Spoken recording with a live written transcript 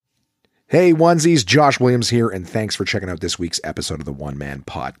Hey onesies, Josh Williams here, and thanks for checking out this week's episode of the One Man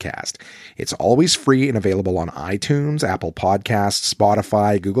Podcast. It's always free and available on iTunes, Apple Podcasts,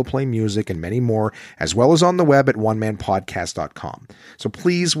 Spotify, Google Play Music, and many more, as well as on the web at onemanpodcast.com. So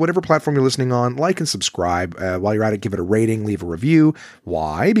please, whatever platform you're listening on, like and subscribe. While you're at it, give it a rating, leave a review.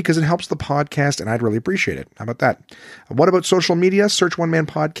 Why? Because it helps the podcast, and I'd really appreciate it. How about that? What about social media? Search One Man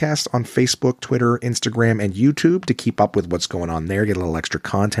Podcast on Facebook, Twitter, Instagram, and YouTube to keep up with what's going on there. Get a little extra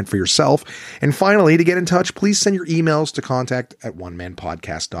content for yourself. And finally, to get in touch, please send your emails to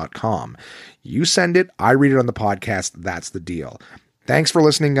contact@onemanpodcast.com. You send it, I read it on the podcast. That's the deal. Thanks for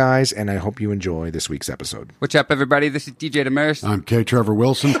listening, guys, and I hope you enjoy this week's episode. What's up, everybody? This is DJ Demers. I'm K. Trevor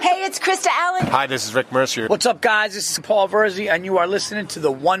Wilson. Hey, it's Krista Allen. Hi, this is Rick Mercier. What's up, guys? This is Paul Verzi, and you are listening to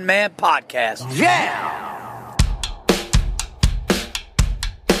the One Man Podcast. Yeah!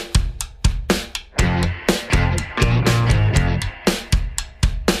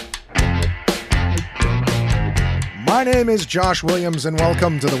 My name is Josh Williams, and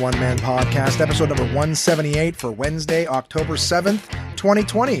welcome to the One Man Podcast, episode number 178 for Wednesday, October 7th,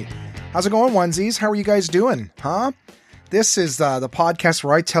 2020. How's it going, onesies? How are you guys doing? Huh? This is the podcast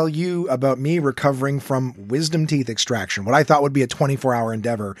where I tell you about me recovering from wisdom teeth extraction. What I thought would be a 24-hour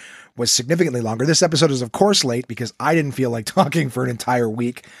endeavor was significantly longer. This episode is, of course, late because I didn't feel like talking for an entire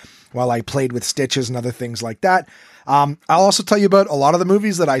week while I played with stitches and other things like that. I'll also tell you about a lot of the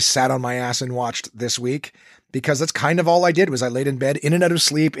movies that I sat on my ass and watched this week, because that's kind of all I did. Was I laid in bed, in and out of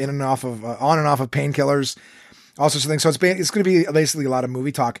sleep, in and off of on and off of painkillers, all sorts of things. So it's going to be basically a lot of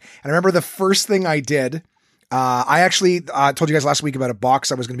movie talk. And I remember the first thing I did, I actually told you guys last week about a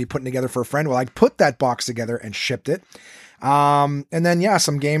box I was going to be putting together for a friend. Well, I put that box together and shipped it. And then,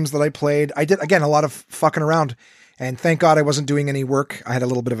 some games that I played. I did, again, a lot of fucking around. And thank God I wasn't doing any work. I had a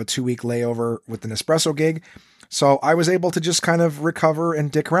little bit of a 2-week layover with the Nespresso gig. So I was able to just kind of recover and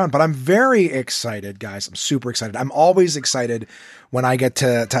dick around. But I'm very excited, guys. I'm super excited. I'm always excited when I get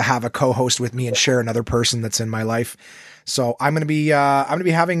to have a co-host with me and share another person that's in my life. So I'm going to be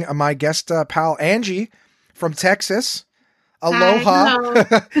having my guest pal Angie from Texas. Aloha.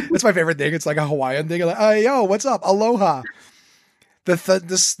 That's my favorite thing. It's like a Hawaiian thing. Like, yo, what's up? Aloha.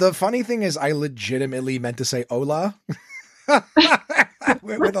 The funny thing is I legitimately meant to say hola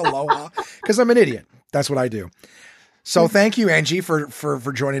with aloha because I'm an idiot. That's what I do. So thank you, Angie, for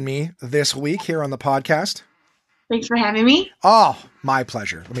joining me this week here on the podcast. Thanks for having me. Oh, my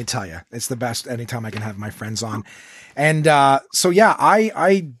pleasure. Let me tell you, it's the best anytime I can have my friends on. And I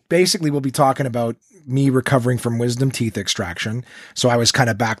basically will be talking about me recovering from wisdom teeth extraction. So I was kind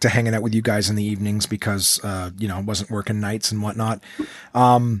of back to hanging out with you guys in the evenings because, I wasn't working nights and whatnot.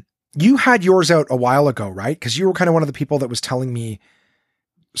 You had yours out a while ago, right? Because you were kind of one of the people that was telling me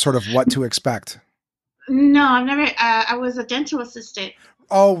sort of what to expect. No, I've never, I was a dental assistant.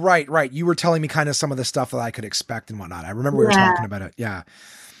 Oh, right. You were telling me kind of some of the stuff that I could expect and whatnot. I remember we were talking about it. Yeah.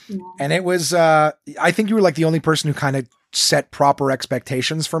 And it was, I think you were like the only person who kind of set proper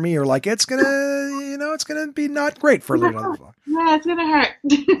expectations for me. Or like, it's going to be not great for a little while. Yeah, it's going to hurt.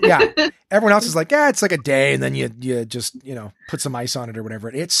 Yeah. Everyone else is like, it's like a day. And then you just, put some ice on it or whatever.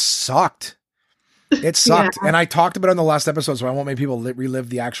 It sucked. It sucked. Yeah. And I talked about it on the last episode, so I won't make people relive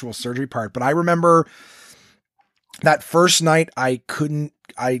the actual surgery part. But I remember that first night I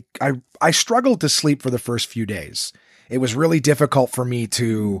struggled to sleep for the first few days. It was really difficult for me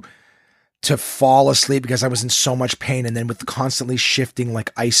to fall asleep because I was in so much pain. And then with constantly shifting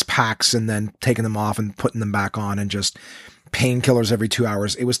like ice packs and then taking them off and putting them back on and just painkillers every 2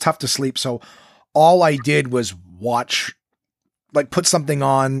 hours, it was tough to sleep. So all I did was put something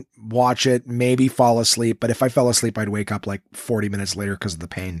on, watch it, maybe fall asleep. But if I fell asleep, I'd wake up like 40 minutes later because of the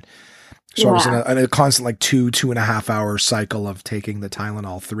pain. So I was in a constant like 2.5 hour cycle of taking the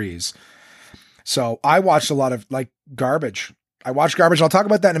Tylenol 3s. So I watched a lot of like garbage. I'll talk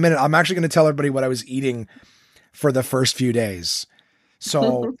about that in a minute. I'm actually going to tell everybody what I was eating for the first few days.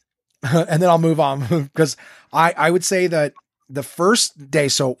 So, and then I'll move on because I would say that the first day,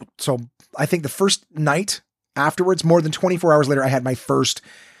 so I think the first night afterwards, more than 24 hours later, I had my first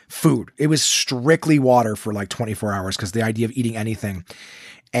food. It was strictly water for like 24 hours because the idea of eating anything.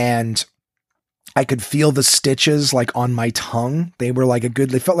 And I could feel the stitches like on my tongue. They felt like a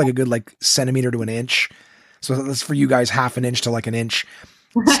good like centimeter to an inch. So that's for you guys, half an inch to like an inch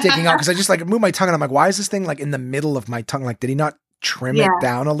sticking out. Cause I just like move my tongue and I'm like, why is this thing like in the middle of my tongue? Like, did he not trim it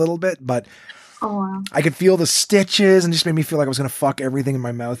down a little bit? But I could feel the stitches and just made me feel like I was going to fuck everything in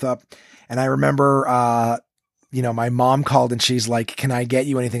my mouth up. And I remember, my mom called and she's like, can I get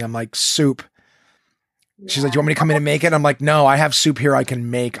you anything? I'm like, soup. She's like, do you want me to come in and make it? I'm like, no, I have soup here I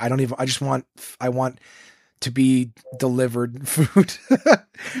can make. I want to be delivered food.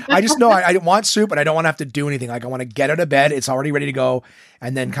 I just know I want soup and I don't want to have to do anything. Like I want to get out of bed. It's already ready to go.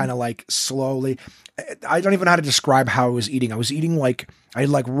 And then kind of like slowly, I don't even know how to describe how I was eating. I was eating like, I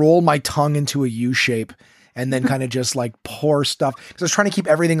like roll my tongue into a U shape and then kind of just like pour stuff. Cause I was trying to keep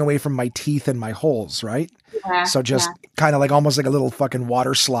everything away from my teeth and my holes. Right. Yeah, So just kind of like almost like a little fucking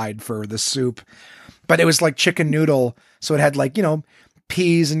water slide for the soup, but it was like chicken noodle. So it had like, you know,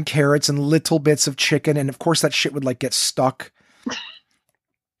 peas and carrots and little bits of chicken. And of course that shit would like get stuck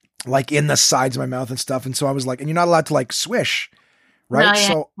like in the sides of my mouth and stuff. And so I was like, and you're not allowed to like swish. Right. No, yeah,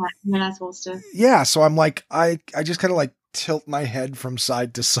 So you're not supposed to. yeah. So I'm like, I just kind of like tilt my head from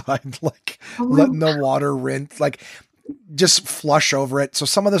side to side, like Oh, letting the water rinse, like just flush over it. So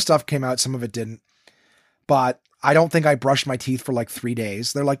some of the stuff came out, some of it didn't, but I don't think I brushed my teeth for like 3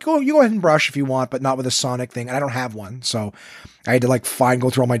 days. They're like, oh, you go ahead and brush if you want, but not with a sonic thing. And I don't have one. So I had to like go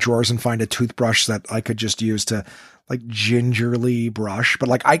through all my drawers and find a toothbrush that I could just use to like gingerly brush. But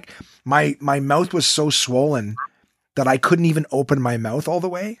like my mouth was so swollen that I couldn't even open my mouth all the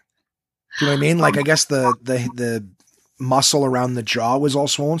way. Do you know what I mean? Like, I guess the muscle around the jaw was all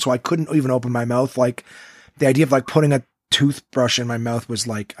swollen. So I couldn't even open my mouth. Like the idea of like putting a toothbrush in my mouth was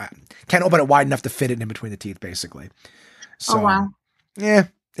like, I can't open it wide enough to fit it in between the teeth, basically. So, wow. yeah,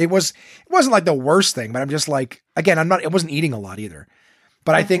 it wasn't like the worst thing, but I'm just like, again, I wasn't eating a lot either.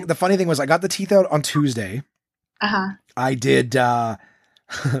 But I think the funny thing was I got the teeth out on Tuesday. I did, I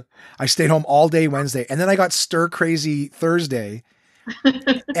stayed home all day Wednesday, and then I got stir crazy Thursday.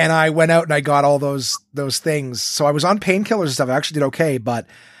 And I went out and I got all those things. So I was on painkillers and stuff. I actually did okay, but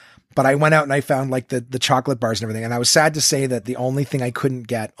I went out and I found like the chocolate bars and everything. And I was sad to say that the only thing I couldn't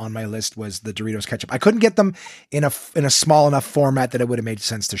get on my list was the Doritos ketchup. I couldn't get them in a small enough format that it would have made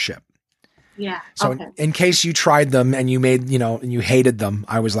sense to ship. Yeah. So Okay. in case you tried them and you made, you know, and you hated them,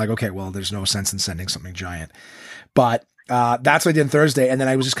 I was like, okay, well, there's no sense in sending something giant. But that's what I did on Thursday. And then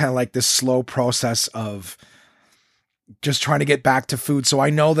I was just kind of like this slow process of just trying to get back to food. So I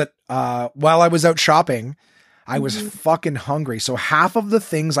know that while I was out shopping, I was fucking hungry. So half of the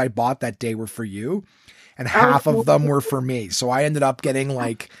things I bought that day were for you and half of them were for me. So I ended up getting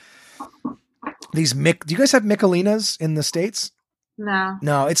like these do you guys have Michelinas in the States? No.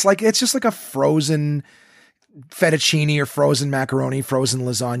 No, it's just like a frozen fettuccine or frozen macaroni, frozen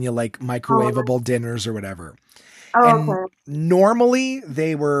lasagna, like microwavable dinners or whatever. And Okay. normally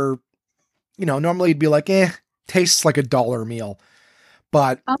they were, you know, normally it'd be like, tastes like $1 meal.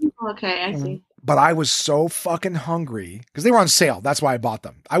 But Oh, okay. I see. But I was so fucking hungry because they were on sale. That's why I bought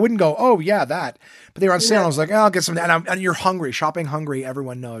them. I wouldn't go, oh yeah, that. But they were on sale. Yeah. I was like, I'll get some. And you're hungry, shopping hungry.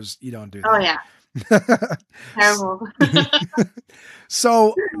 Everyone knows you don't do that. Oh yeah. Terrible.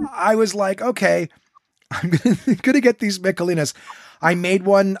 So I was like, okay, I'm gonna get these Michelinas. I made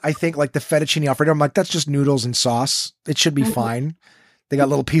one, I think, like the fettuccine Alfredo. I'm like, that's just noodles and sauce. It should be fine. They got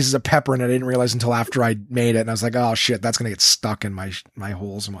little pieces of pepper in it. I didn't realize until after I made it. And I was like, oh shit, that's going to get stuck in my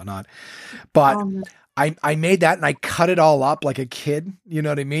holes and whatnot. But no. I made that and I cut it all up like a kid. You know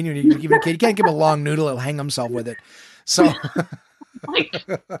what I mean? When you give a kid, you can't give him a long noodle. He'll hang himself with it. So,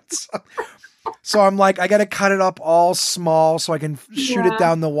 so I'm like, I got to cut it up all small so I can shoot it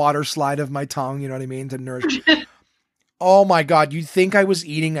down the water slide of my tongue. You know what I mean? To nourish. Oh my God. You'd think I was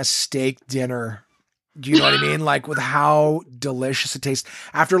eating a steak dinner. Do you know what I mean? Like with how delicious it tastes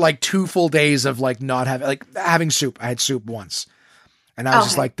after like 2 full days of like not having soup. I had soup once and I was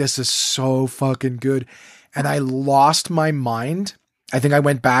just like, this is so fucking good. And I lost my mind. I think I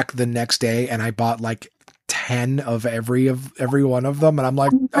went back the next day and I bought like 10 of every one of them. And I'm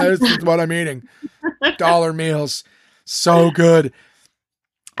like, this is what I'm eating. $1 meals. So good.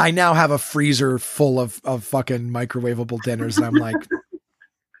 I now have a freezer full of fucking microwavable dinners. And I'm like,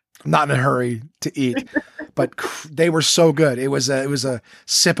 I'm not in a hurry to eat, but they were so good. It was a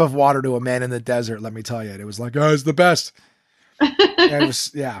sip of water to a man in the desert. Let me tell you, it was like, oh, it's the best. It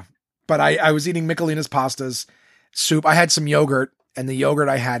was, yeah. But I was eating Michelina's pastas, soup. I had some yogurt and the yogurt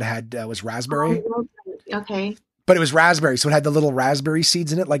I had was raspberry. Okay. But it was raspberry. So it had the little raspberry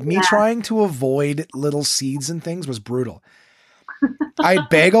seeds in it. Like me trying to avoid little seeds and things was brutal. I had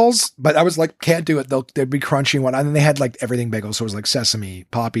bagels, but I was like, can't do it. They'd be crunchy and whatnot. And then they had like everything bagels. So it was like sesame,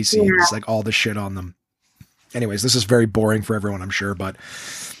 poppy seeds, like all the shit on them. Anyways, this is very boring for everyone, I'm sure. But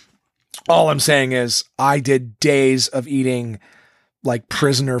all I'm saying is I did days of eating like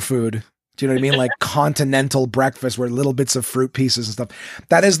prisoner food. Do you know what I mean? Like continental breakfast where little bits of fruit pieces and stuff.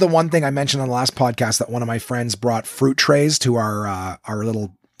 That is the one thing I mentioned on the last podcast that one of my friends brought fruit trays to our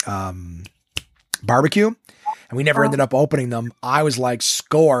little barbecue. And we never ended up opening them. I was like,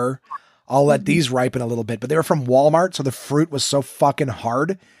 score. I'll let these ripen a little bit. But they were from Walmart. So the fruit was so fucking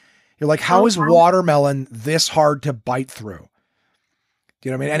hard. You're like, how is watermelon this hard to bite through? Do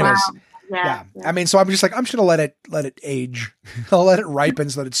you know what I mean? Anyways, Yeah. I mean, so I'm just like, I'm just gonna let it age. I'll let it ripen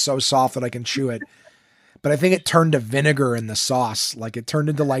so that it's so soft that I can chew it. But I think it turned to vinegar in the sauce. Like it turned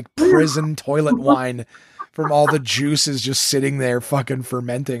into like prison toilet wine from all the juices just sitting there fucking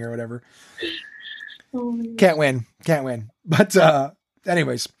fermenting or whatever. Can't win. But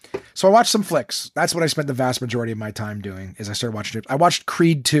anyways, so I watched some flicks. That's what I spent the vast majority of my time doing is I started watching it. I watched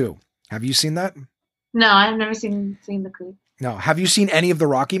Creed 2. Have you seen that? No, I've never seen the Creed. No. Have you seen any of the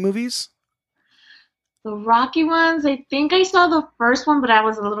Rocky movies? The Rocky ones, I think I saw the first one, but I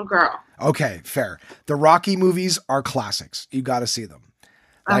was a little girl. Okay, fair. The Rocky movies are classics. You got to see them.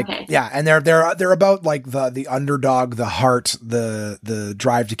 Like, Okay. yeah, and they're about like the underdog, the heart, the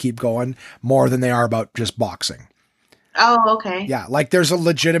drive to keep going more than they are about just boxing. Oh, okay. Yeah, like there's a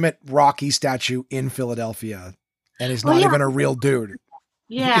legitimate Rocky statue in Philadelphia, and he's not even a real dude.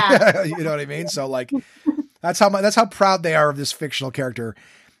 Yeah. You know what I mean? So like, that's how proud they are of this fictional character.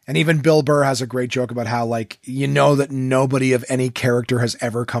 And even Bill Burr has a great joke about how, like, you know, that nobody of any character has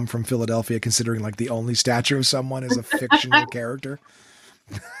ever come from Philadelphia, considering like the only statue of someone is a fictional character.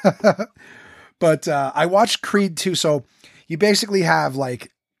 But I watched Creed 2. So you basically have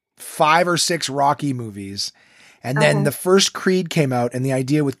like 5 or 6 Rocky movies. And then the first Creed came out. And the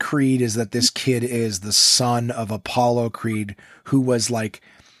idea with Creed is that this kid is the son of Apollo Creed, who was like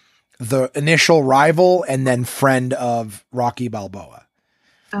the initial rival and then friend of Rocky Balboa.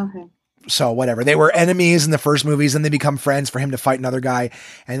 Okay. So whatever, they were enemies in the first movies and they become friends for him to fight another guy.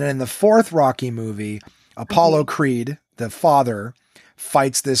 And then in the 4th Rocky movie, Apollo Creed, the father,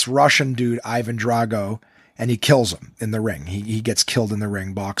 fights this Russian dude, Ivan Drago, and he kills him in the ring. He gets killed in the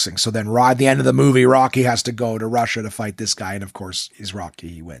ring boxing. So then at the end of the movie, Rocky has to go to Russia to fight this guy. And of course, he's Rocky.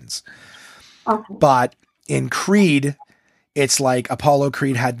 He wins. Okay. But in Creed, it's like Apollo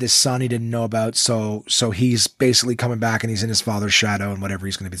Creed had this son he didn't know about. So he's basically coming back and he's in his father's shadow and whatever,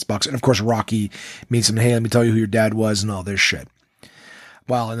 he's going to be this boxer. And of course, Rocky meets him. Hey, let me tell you who your dad was and all this shit.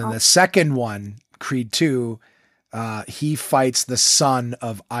 Well, and then the second one, Creed 2, he fights the son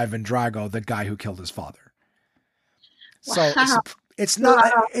of Ivan Drago, the guy who killed his father. So it's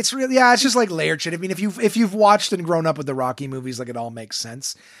not, it's really, it's just like layered shit. I mean, if you've watched and grown up with the Rocky movies, like it all makes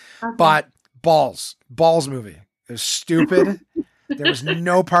sense, but Balls movie. It was stupid. There was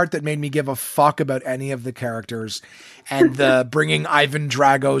no part that made me give a fuck about any of the characters, and the bringing Ivan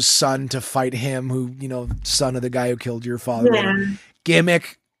Drago's son to fight him, who, you know, son of the guy who killed your father. Yeah.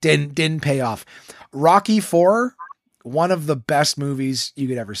 Gimmick didn't pay off. Rocky 4, one of the best movies you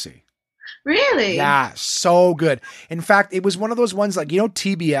could ever see. Really? Yeah, so good. In fact, it was one of those ones like, you know,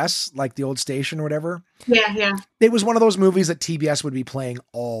 TBS, like the old station or whatever. Yeah. It was one of those movies that TBS would be playing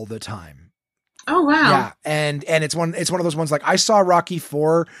all the time. Oh, wow. Yeah, and it's one of those ones like I saw Rocky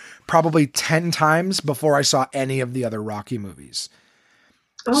 4 probably 10 times before I saw any of the other Rocky movies.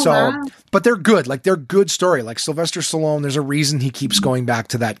 Oh, So, wow. but they're good. Like they're good story. Like Sylvester Stallone, there's a reason he keeps going back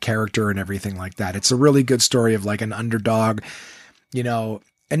to that character and everything like that. It's a really good story of like an underdog, you know,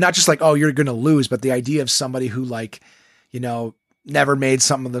 and not just like, oh, you're going to lose, but the idea of somebody who like, you know, never made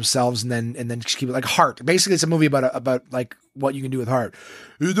something of themselves and then just keep it like Heart. Basically, it's a movie about like what you can do with Heart.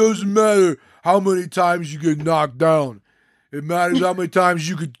 It doesn't matter how many times you get knocked down. It matters how many times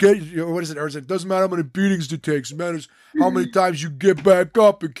you could get, what is it? Or it doesn't matter how many beatings it takes. It matters how many times you get back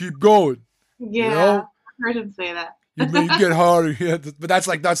up and keep going. Yeah. You know? I heard him say that. You get harder. Yeah, but that's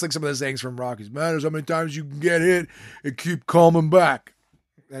like some of the sayings from Rocky. It matters how many times you can get hit and keep coming back.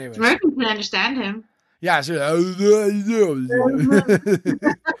 Anyways. Americans can understand him. Yeah, so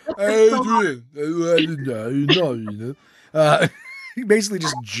basically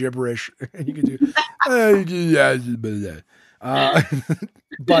just gibberish. You can do,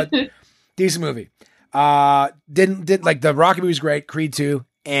 but decent movie. Didn't like the Rocky movie's great. Creed 2,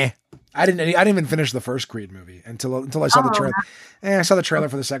 I didn't even finish the first Creed movie until I saw the trailer. I saw the trailer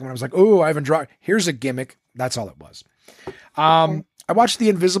for the second one. I was like, oh, Ivan Drago. Here's a gimmick. That's all it was. I watched The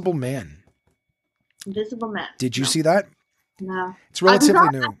Invisible Man. Invisible Man. Did you see that? No. It's relatively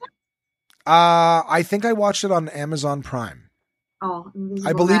new. I think I watched it on Amazon Prime. Oh, Invisible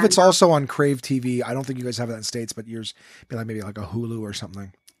I believe Man. it's also on Crave TV. I don't think you guys have that in States, but yours maybe like a Hulu or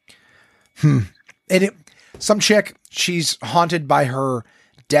something. And some chick, she's haunted by her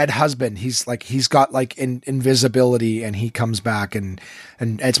dead husband. He's got like invisibility, and he comes back, and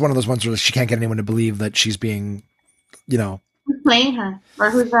it's one of those ones where she can't get anyone to believe that she's being, you know. Who's playing her?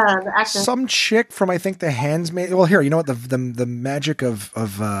 Or who's the actor? Some chick from, I think, The Handmaid's. Well, here, you know what? The magic of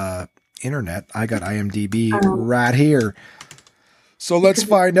internet. I got IMDb right here. So let's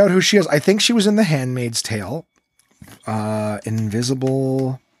find out who she is. I think she was in The Handmaid's Tale.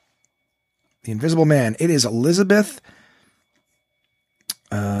 Invisible The Invisible Man. It is Elizabeth.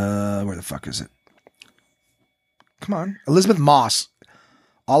 Where the fuck is it? Come on. Elizabeth Moss.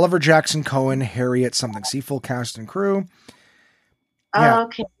 Oliver Jackson Cohen, Harriet something. See full cast and crew. Yeah. Oh,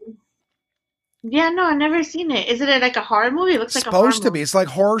 okay. Yeah, no, I've never seen it. Is it like a horror movie? It looks like a horror Supposed to be. It's like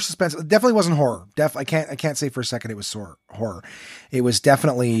horror suspense. It definitely wasn't horror. I can't say for a second it was horror. It was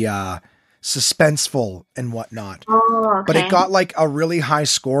definitely suspenseful and whatnot. Oh, okay. But it got like a really high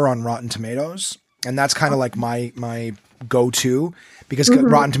score on Rotten Tomatoes, and that's kind of like my go-to, because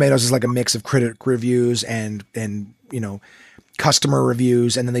Rotten Tomatoes is like a mix of critic reviews and customer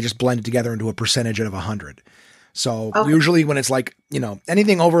reviews, and then they just blend it together into a percentage out of 100. So usually when it's like,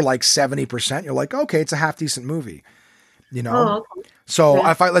 anything over like 70%, you're like, okay, it's a half decent movie, Oh, okay. So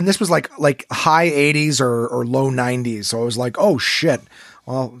and this was like high 80s or low 90s. So I was like, oh shit.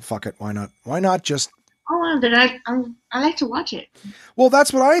 Well, fuck it. Why not? Why not just? Oh, well, then I like to watch it. Well,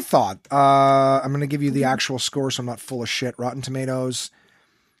 that's what I thought. I'm going to give you the actual score, so I'm not full of shit. Rotten Tomatoes.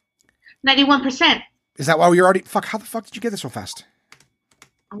 91%. Is that why you're already? Fuck. How the fuck did you get this so fast?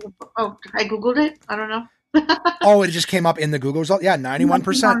 Oh, I Googled it. I don't know. Oh, it just came up in the Google result. Yeah,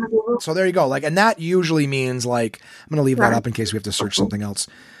 91%. So there you go. Like, and that usually means like, I'm going to leave that up in case we have to search something else.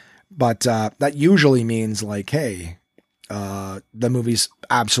 But that usually means like, hey, the movie's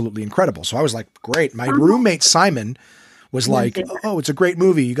absolutely incredible. So I was like, great. My roommate Simon was like, oh, it's a great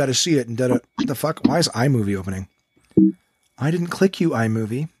movie. You got to see it. And what the fuck? Why is iMovie opening? I didn't click you,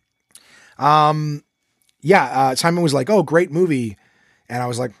 iMovie. Simon was like, oh, great movie. And I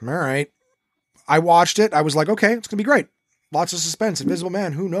was like, all right. I watched it. I was like, okay, it's going to be great. Lots of suspense. Invisible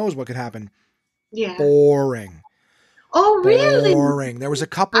Man. Who knows what could happen? Yeah. Boring. Oh, really? Boring. There was a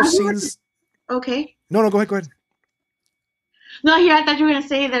couple scenes. Okay. No, go ahead. No, I thought you were going to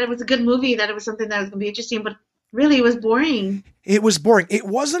say that it was a good movie, that it was something that was going to be interesting, but really it was boring. It was boring. It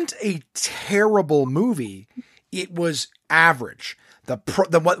wasn't a terrible movie. It was average.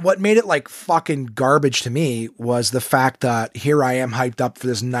 What made it like fucking garbage to me was the fact that here I am hyped up for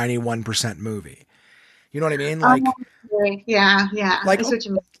this 91% movie. You know what I mean? Like, yeah. Like, I see what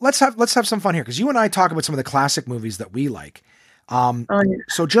you mean. let's have some fun here, because you and I talk about some of the classic movies that we like.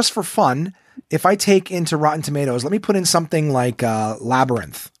 So just for fun, if I take into Rotten Tomatoes, let me put in something like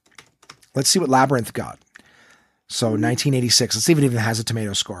Labyrinth. Let's see what Labyrinth got. So 1986. Let's see if it even has a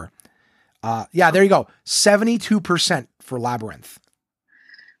tomato score. There you go. 72% for Labyrinth.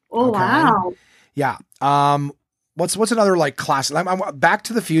 Oh, okay. Wow. Yeah. What's another like classic? Back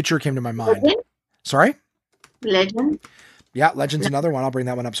to the Future came to my mind. Legend? Sorry? Legend. Yeah, Legend's another one. I'll bring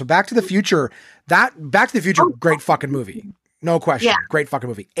that one up. So Back to the Future, great fucking movie. No question. Yeah. Great fucking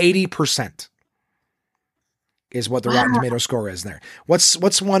movie. 80% is what the Rotten Tomato score is there.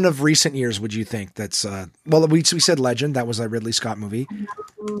 What's one of recent years would you think that's we said Legend, that was a Ridley Scott movie.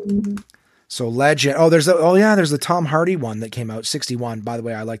 So Legend. Oh, there's the Tom Hardy one that came out, 61. By the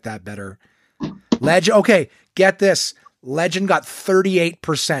way, I like that better. Legend. Okay, get this. Legend got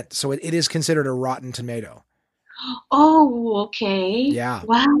 38%, so it is considered a Rotten Tomato. Oh, okay. Yeah.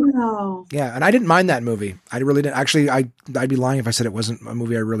 Wow. Yeah, and I didn't mind that movie. I really didn't. Actually, I'd be lying if I said it wasn't a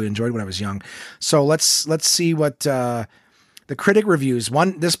movie I really enjoyed when I was young. So let's see what the critic reviews.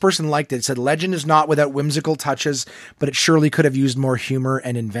 This person liked it. It said, Legend is not without whimsical touches, but it surely could have used more humor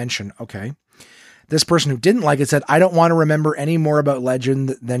and invention. Okay. This person who didn't like it said, I don't want to remember any more about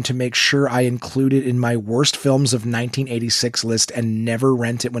Legend than to make sure I include it in my worst films of 1986 list and never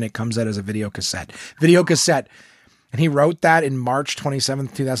rent it when it comes out as a video cassette. And he wrote that in March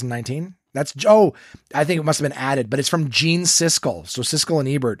 27th, 2019. I think it must have been added, but it's from Gene Siskel. So Siskel and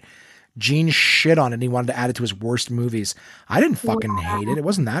Ebert. Gene shit on it and he wanted to add it to his worst movies. I didn't fucking hate it. It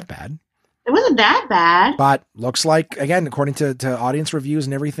wasn't that bad. It wasn't that bad. But looks like, again, according to audience reviews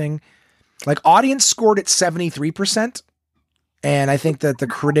and everything, like audience scored at 73%. And I think that the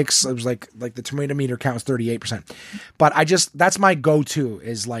critics, it was like the tomato meter count was 38%. But that's my go-to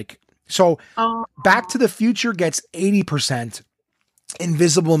is like, so Back to the Future gets 80%.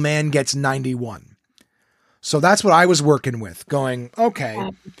 Invisible Man gets 91. So that's what I was working with, going, okay,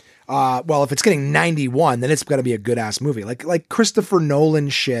 well, if it's getting 91, then it's got to be a good ass movie. Like Christopher Nolan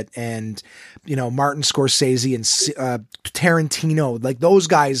shit and, Martin Scorsese and Tarantino, like those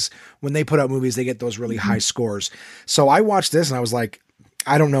guys, when they put out movies, they get those really high scores. So I watched this and I was like,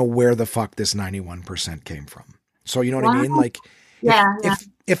 I don't know where the fuck this 91% came from. So you know what I mean? Like,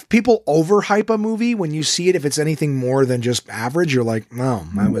 if people overhype a movie, when you see it, if it's anything more than just average, you're like, no,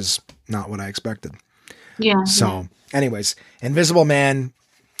 that was not what I expected. Yeah. So anyways, Invisible Man,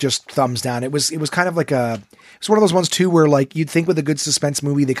 just thumbs down. It was kind of like it's one of those ones too, where like you'd think with a good suspense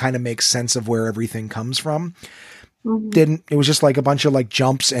movie, they kind of make sense of where everything comes from. didn't. It was just like a bunch of like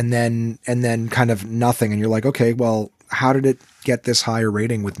jumps and then kind of nothing. And you're like, okay, well, how did it get this higher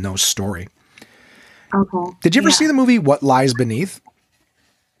rating with no story? Okay. Did you ever see the movie What Lies Beneath?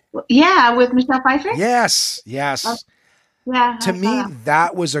 Yeah, with Michelle Pfeiffer? Yes. Yeah. To me,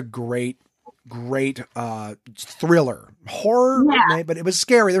 that was a great thriller. Horror, but it was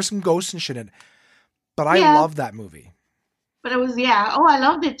scary. There's some ghosts and shit in it. But I love that movie. But it was, I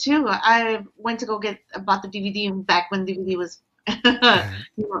loved it too. I went to go bought the DVD back when DVD was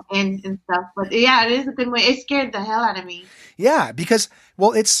in and stuff. But yeah, it is a good movie. It scared the hell out of me. Yeah, because,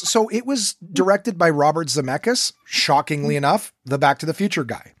 well, it was directed by Robert Zemeckis, shockingly enough, the Back to the Future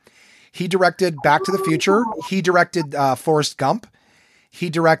guy. He directed Back to the Future. He directed Forrest Gump. He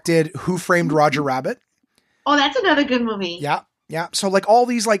directed Who Framed Roger Rabbit. Oh, that's another good movie. Yeah. So like all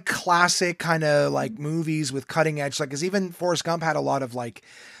these like classic kind of like movies with cutting edge, like, cause even Forrest Gump had a lot of like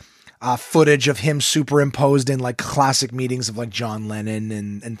footage of him superimposed in like classic meetings of like John Lennon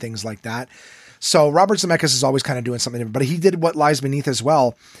and things like that. So Robert Zemeckis is always kind of doing something different, but he did What Lies Beneath as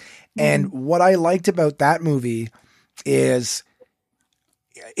well. And what I liked about that movie is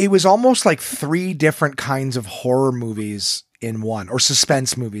it was almost like three different kinds of horror movies in one, or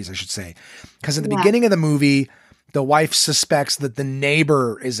suspense movies, I should say. Because in the beginning of the movie, the wife suspects that the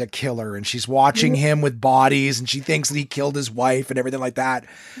neighbor is a killer and she's watching him with bodies and she thinks that he killed his wife and everything like that.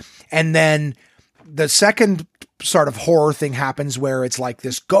 And then the second sort of horror thing happens where it's like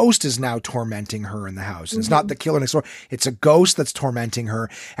this ghost is now tormenting her in the house. And it's not the killer next door. It's a ghost that's tormenting her.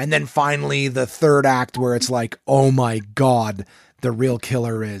 And then finally the third act where it's like, oh my God, the real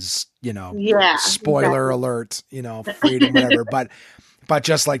killer is, spoiler alert, freedom, whatever. But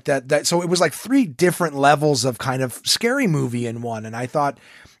just like that, so it was like three different levels of kind of scary movie in one. And I thought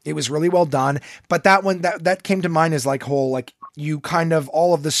it was really well done. But that one, that came to mind as like whole, like you kind of,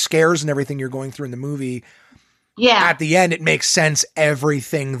 all of the scares and everything you're going through in the movie. Yeah. At the end, it makes sense,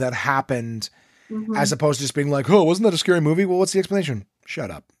 everything that happened, as opposed to just being like, oh, wasn't that a scary movie? Well, what's the explanation? Shut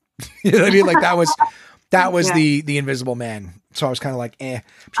up. You know what I mean? Like that was the Invisible Man. So I was kind of like, I'm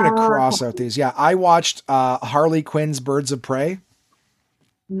trying to cross out these. Yeah. I watched Harley Quinn's Birds of Prey.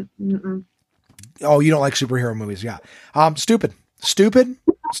 Oh, you don't like superhero movies? Yeah. Stupid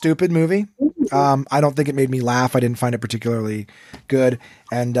movie. I don't think it made me laugh. I didn't find it particularly good.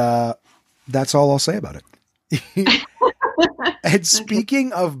 And that's all I'll say about it. And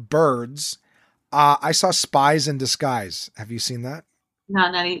speaking of birds, I saw Spies in Disguise. Have you seen that? No.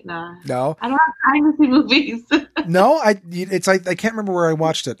 No. I don't have time to see movies. No, I can't remember where I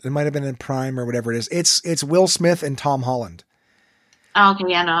watched it. It might have been in Prime or whatever it is. It's Will Smith and Tom Holland. Oh, okay,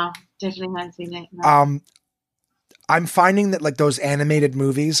 yeah, no, definitely haven't seen it. No. I'm finding that like those animated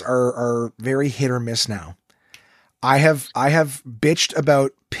movies are very hit or miss now. I have bitched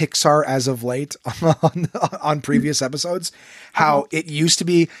about Pixar as of late on previous episodes, how it used to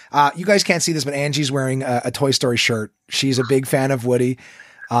be, you guys can't see this, but Angie's wearing a Toy Story shirt. She's a big fan of Woody.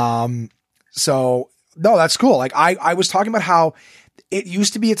 So no, that's cool. Like I was talking about how it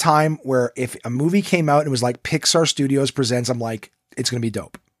used to be a time where if a movie came out and it was like Pixar Studios presents, I'm like, it's going to be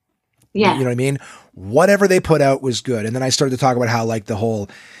dope. Yeah. You know what I mean? Whatever they put out was good. And then I started to talk about how like the whole,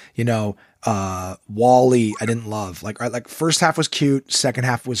 WALL-E, I didn't love. Like first half was cute, second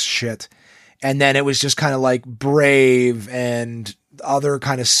half was shit. And then it was just kind of like Brave and other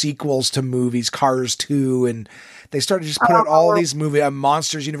kind of sequels to movies, Cars 2, and they started to just put out all these movies,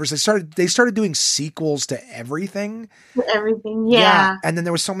 Monsters Universe. They started doing sequels to everything. Yeah. And then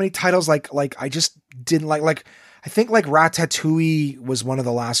there was so many titles like I just didn't like I think like Ratatouille was one of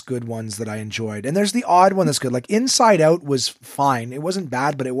the last good ones that I enjoyed. And there's the odd one that's good. Like Inside Out was fine. It wasn't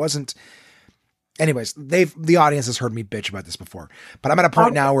bad, but it wasn't. Anyways, the audience has heard me bitch about this before, but I'm at a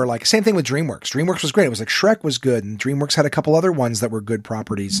point now where like, same thing with DreamWorks. DreamWorks was great. It was like Shrek was good, and DreamWorks had a couple other ones that were good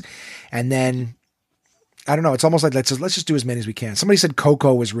properties. And then I don't know. It's almost like let's just do as many as we can. Somebody said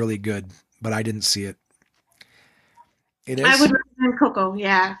Coco was really good, but I didn't see it. It is? I would recommend Coco.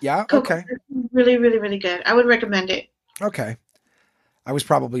 Yeah. Yeah. Coco Okay. Really, really, really good. I would recommend it. Okay. I was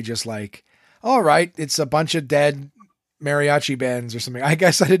probably just like, all right, it's a bunch of dead mariachi bands or something. I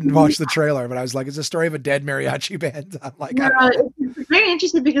guess I didn't watch the trailer, but I was like, it's a story of a dead mariachi band. I'm like, it's very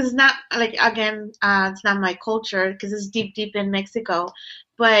interesting because it's not like, again, it's not my culture because it's deep in Mexico,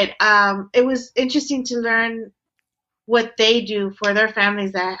 but it was interesting to learn what they do for their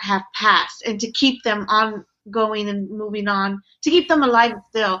families that have passed and to keep them on going and moving on, to keep them alive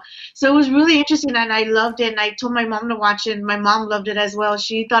still. So it was really interesting, and I loved it, and I told my mom to watch it, and my mom loved it as well.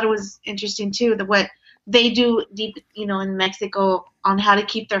 She thought it was interesting too, what they do deep, in Mexico on how to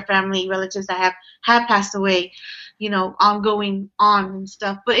keep their family relatives that have passed away. ongoing on and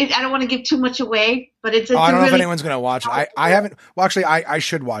stuff. But I don't want to give too much away. But it's I don't know really, if anyone's going to watch it. I haven't. Well, actually, I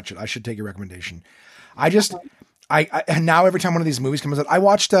should watch it. I should take your recommendation. And now every time one of these movies comes out, I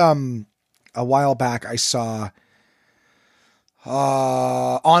watched a while back. I saw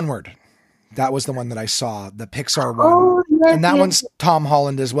Onward. That was the one that I saw, the Pixar one, and that one's Tom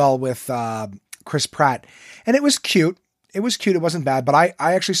Holland as well with Chris Pratt, and it was cute. It wasn't bad, but I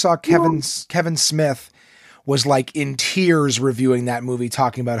actually saw Kevin Smith was like in tears reviewing that movie,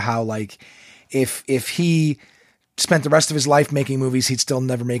 talking about how like if he spent the rest of his life making movies, he'd still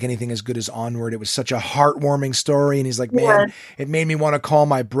never make anything as good as Onward. It was such a heartwarming story, and he's like, man, it made me want to call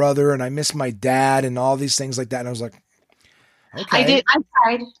my brother, and I miss my dad, and all these things like that. And I was like, okay.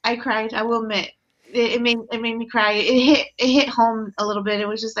 I cried. I will admit, it made me cry. It hit home a little bit. It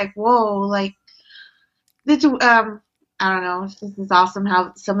was just like, whoa, like this. I don't know. This is awesome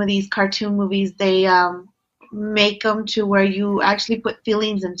how some of these cartoon movies, they make them to where you actually put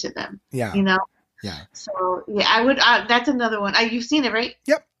feelings into them. Yeah. Yeah. So yeah, I would. That's another one. You've seen it, right?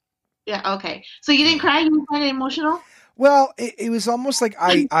 Yep. Yeah. Okay. So you didn't cry? You didn't find it emotional? Well, it was almost like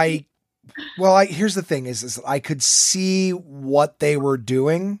here's the thing is I could see what they were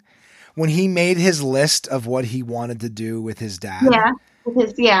doing when he made his list of what he wanted to do with his dad.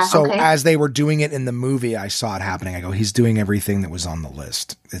 Yeah. So okay. as they were doing it in the movie, I saw it happening. I go, he's doing everything that was on the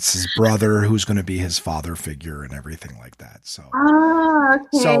list. It's his brother who's going to be his father figure and everything like that. So,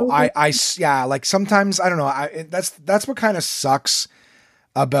 okay. So like sometimes, I don't know. That's what kind of sucks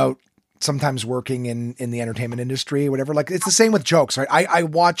about sometimes working in the entertainment industry or whatever. Like it's the same with jokes, right? I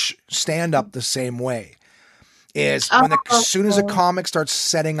watch stand up the same way as soon as a comic starts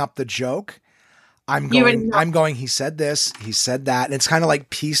setting up the joke, I'm going, he said this, he said that. And it's kind of like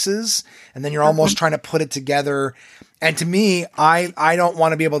pieces. And then you're almost trying to put it together. And to me, I don't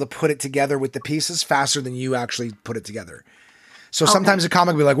want to be able to put it together with the pieces faster than you actually put it together. So sometimes a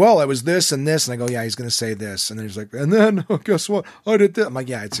comic will be like, well, it was this and this. And I go, yeah, he's going to say this. And then he's like, and then guess what? I did this. I'm like,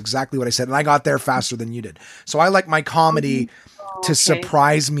 yeah, it's exactly what I said. And I got there faster than you did. So I like my comedy to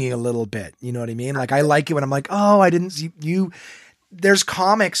surprise me a little bit. You know what I mean? Like I like it when I'm like, oh, I didn't see you. There's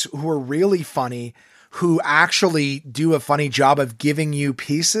comics who are really funny, who actually do a funny job of giving you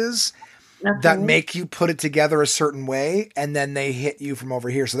pieces that make you put it together a certain way. And then they hit you from over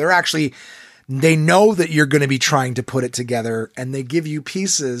here. So they know that you're going to be trying to put it together and they give you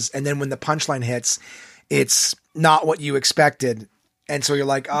pieces. And then when the punchline hits, it's not what you expected. And so you're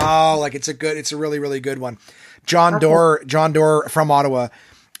like, oh, like it's a really, really good one. John Doerr from Ottawa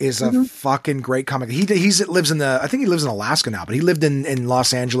is a fucking great comic. He lives I think he lives in Alaska now, but he lived in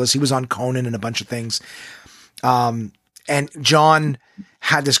Los Angeles. He was on Conan and a bunch of things. And John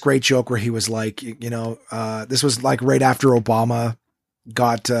had this great joke where he was like, this was like right after Obama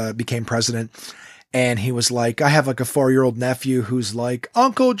became president. And he was like, I have like a 4-year-old nephew who's like,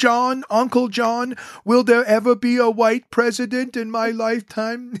 Uncle John, will there ever be a white president in my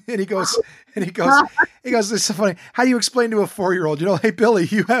lifetime? And he goes, this is so funny. How do you explain to a 4-year-old, hey, Billy,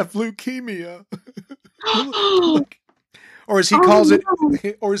 you have leukemia? Or as he calls it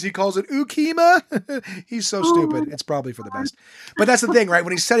ukema. He's so stupid. It's probably for the best. But that's the thing, right?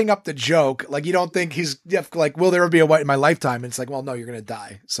 When he's setting up the joke, like you don't think he's like, will there ever be a white in my lifetime? And it's like, well, no, you're going to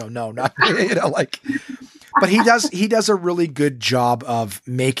die. So no, not, but he does a really good job of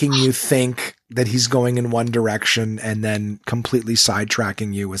making you think that he's going in one direction and then completely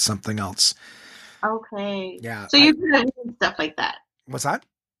sidetracking you with something else. Okay. Yeah. So you're good at reading stuff like that. What's that?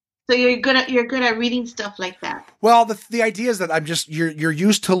 So you're good at reading stuff like that. Well, the idea is that you're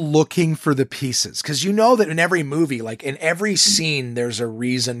used to looking for the pieces because you know that in every movie, like in every scene, there's a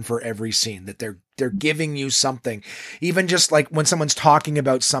reason for every scene that they're giving you something. Even just like when someone's talking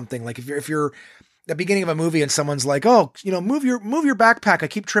about something, like if you're at the beginning of a movie and someone's like, oh, move your backpack, I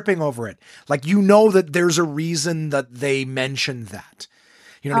keep tripping over it. Like that there's a reason that they mentioned that.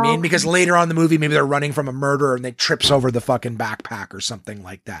 You know what I mean? Because later on in the movie, maybe they're running from a murderer and they trips over the fucking backpack or something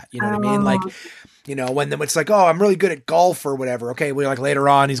like that. You know what I mean? Like, when it's like, oh, I'm really good at golf or whatever. Okay. Well, like later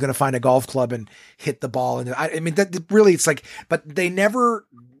on, he's going to find a golf club and hit the ball. And I mean, that really, it's like, but they never,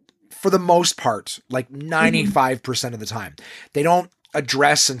 for the most part, like 95% of the time, they don't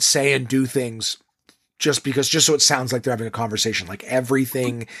address and say and do things just so it sounds like they're having a conversation. Like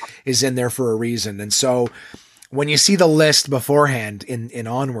everything is in there for a reason. And so, when you see the list beforehand in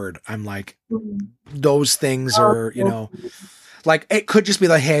Onward, I'm like, those things are, like it could just be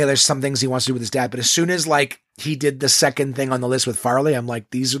like, hey, there's some things he wants to do with his dad. But as soon as like he did the second thing on the list with Farley, I'm like,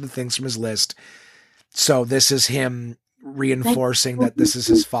 these are the things from his list. So this is him reinforcing that this is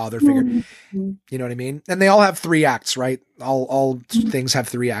his father figure. You know what I mean? And they all have 3 acts, right? All things have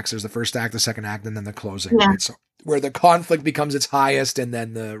 3 acts. There's the first act, the second act, and then the closing. Yeah. Right? So where the conflict becomes its highest and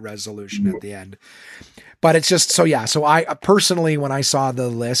then the resolution at the end. But it's just, so yeah. So I personally, when I saw the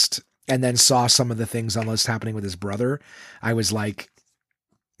list and then saw some of the things on the list happening with his brother, I was like,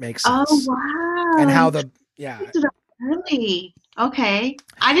 makes sense. Oh, wow. And how yeah. Really? Okay.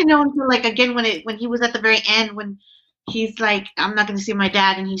 I didn't know until like, again, when he was at the very end, when he's like, I'm not going to see my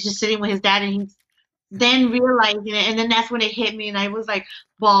dad, and he's just sitting with his dad, and he's then realizing it, and then that's when it hit me, and I was like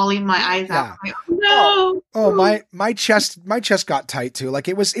bawling my eyes out. Like, oh, no. Oh, my chest got tight too. Like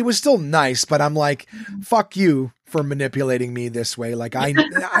it was still nice, but I'm like, fuck you for manipulating me this way. Like I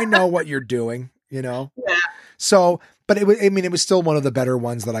know what you're doing, you know? Yeah. So, but it was still one of the better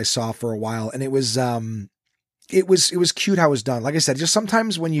ones that I saw for a while. And it was cute how it was done. Like I said, just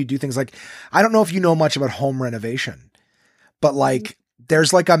sometimes when you do things like, I don't know if you know much about home renovation, but like,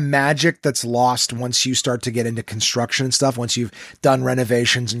 there's like a magic that's lost once you start to get into construction and stuff. Once you've done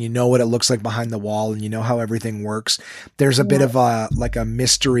renovations and you know what it looks like behind the wall and you know how everything works, there's a bit of a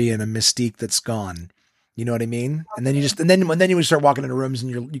mystery and a mystique that's gone. You know what I mean? And then then you start walking into rooms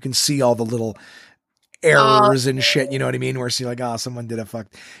and you can see all the little errors and shit. You know what I mean? Where you're like, oh, someone did a fuck,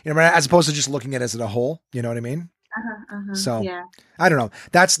 you know, as opposed to just looking at it as a whole. You know what I mean? So yeah. I don't know.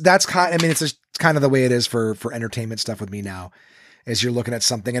 That's kind. I mean, it's just kind of the way it is for entertainment stuff with me now. As you're looking at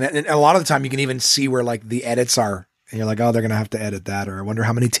something, and a lot of the time you can even see where like the edits are, and you're like, oh, they're gonna have to edit that, or I wonder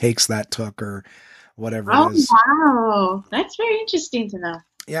how many takes that took, or whatever. Oh, it is. Wow, that's very interesting to know.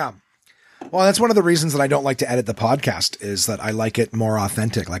 Yeah, well, that's one of the reasons that I don't like to edit the podcast is that I like it more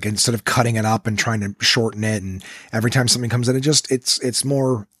authentic. Like instead of cutting it up and trying to shorten it, and every time something comes in, it's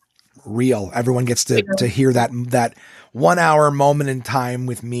more real. Everyone gets to hear that 1 hour moment in time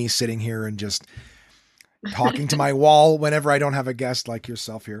with me sitting here and just talking to my wall whenever I don't have a guest like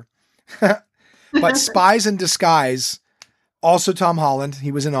yourself here. But Spies in Disguise, also Tom Holland,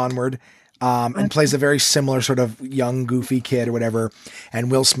 he was in Onward, and plays a very similar sort of young, goofy kid or whatever.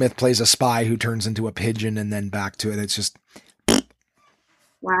 And Will Smith plays a spy who turns into a pigeon and then back to it. It's just,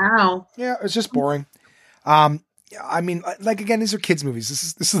 wow. Yeah, it's just boring. I mean, like, again, these are kids' movies.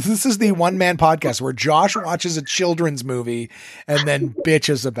 This is the one man podcast where Josh watches a children's movie and then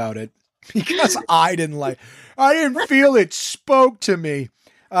bitches about it. Because I didn't feel it spoke to me.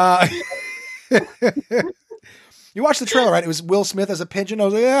 You watched the trailer, right? It was Will Smith as a pigeon. I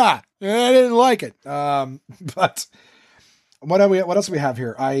was like, yeah, I didn't like it. But what else do we have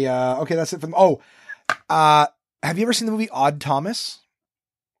here? Okay, that's it from, have you ever seen the movie Odd Thomas?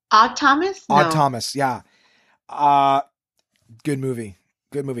 Odd Thomas? No. Odd Thomas. Yeah. Good movie.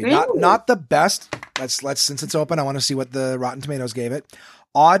 Really? Not the best. Let's, since it's open, I want to see what the Rotten Tomatoes gave it.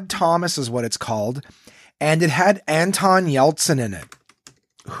 Odd Thomas is what it's called. And it had Anton Yelchin in it,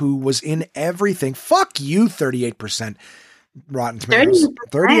 who was in everything. Fuck you, 38% Rotten Tomatoes.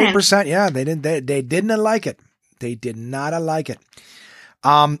 38%. Yeah, they didn't like it. They did not like it.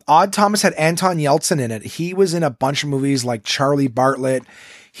 Odd Thomas had Anton Yelchin in it. He was in a bunch of movies like Charlie Bartlett.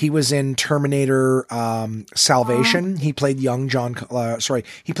 He was in Terminator Salvation. He played he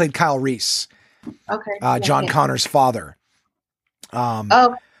played Kyle Reese. Okay. John Connor's father.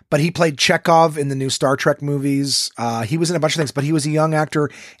 But he played Chekhov in the new Star Trek movies. He was in a bunch of things, but he was a young actor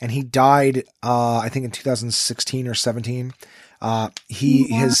and he died, I think in 2016 or 17.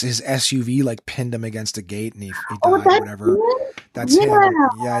 His SUV like pinned him against a gate and he died or whatever. That's him.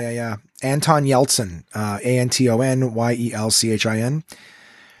 Yeah. Anton Yelchin, ANTONYELCHIN.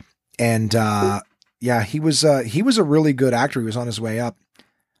 And, he was a really good actor. He was on his way up.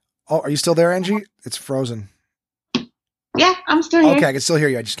 Oh, are you still there, Angie? It's frozen. Yeah, I'm still here. Okay, I can still hear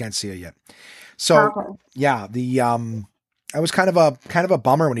you. I just can't see it yet. So, yeah, I was kind of a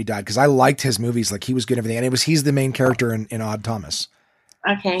bummer when he died because I liked his movies. Like he was good at everything. And he's the main character in Odd Thomas.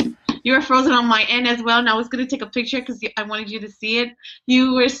 Okay. You were frozen on my end as well. And I was going to take a picture because I wanted you to see it.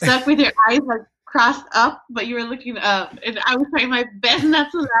 You were stuck with your eyes like crossed up, but you were looking up. And I was trying my best not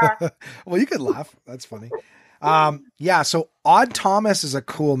to laugh. Well, you could laugh. That's funny. So Odd Thomas is a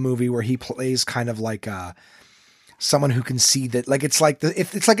cool movie where he plays kind of like someone who can see that, like it's like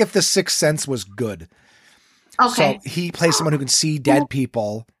if The Sixth Sense was good. Okay. So he plays someone who can see dead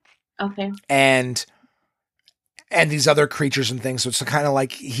people. Okay. And these other creatures and things. So it's kind of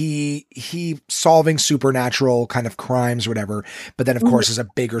like he solving supernatural kind of crimes or whatever. But then of course there's a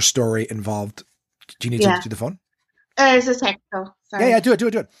bigger story involved. Do you need to do the phone? It's a text. Oh, sorry. Yeah, do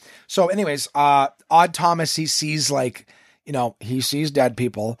it. So anyways, Odd Thomas, he sees he sees dead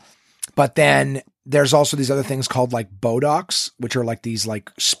people, but then there's also these other things called like Bodocs, which are like these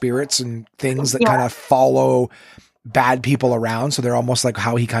like spirits and things that kind of follow bad people around. So they're almost like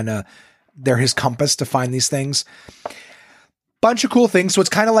how they're his compass to find these things. bunch of cool things. So it's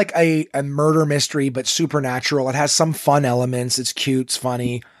kind of like a murder mystery, but supernatural. It has some fun elements. It's cute. It's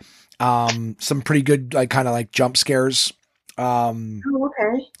funny. Some pretty good, like kind of like jump scares.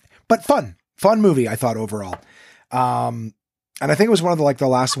 Okay. But fun movie, I thought overall. And I think it was one of the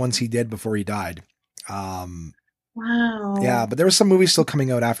last ones he did before he died. Wow. Yeah, but there was some movies still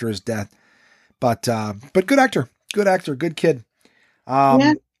coming out after his death. But good actor, good kid.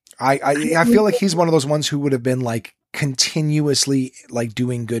 Yeah. I feel like he's one of those ones who would have been like continuously like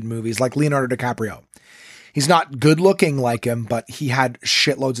doing good movies, like Leonardo DiCaprio. He's not good looking like him, but he had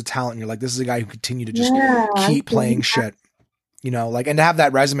shitloads of talent. And you're like, this is a guy who continued to just keep playing shit, and to have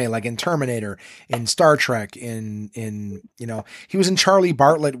that resume, like in Terminator, in Star Trek, in he was in Charlie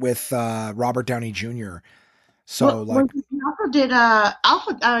Bartlett with Robert Downey Jr. So he also did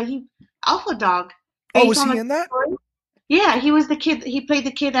Alpha Dog. Oh, was he in that? Story. Yeah, he was the kid. He played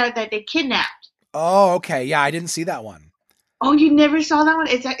the kid that they kidnapped. Oh, okay. Yeah, I didn't see that one. Oh, you never saw that one?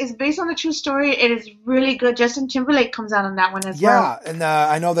 It's based on a true story. It is really good. Justin Timberlake comes out on that one as well. Yeah, and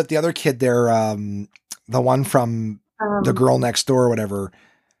I know that the other kid there, the one from The Girl Next Door or whatever.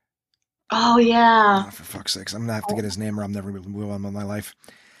 Oh, yeah. Oh, for fuck's sakes. I'm going to have to get his name or I'm never going to move on with my life.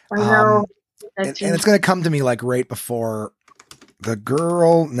 I know. And it's going to come to me like right before The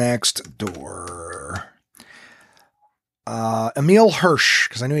Girl Next Door. Emil Hirsch,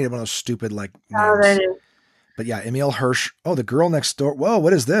 because I knew he had one of those stupid like names. Oh, that is. But yeah, Emil Hirsch. Oh, The Girl Next Door. Whoa,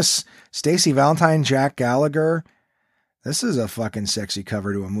 what is this? Stacey Valentine, Jack Gallagher. This is a fucking sexy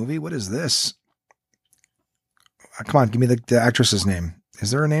cover to a movie. What is this? Come on, give me the actress's name.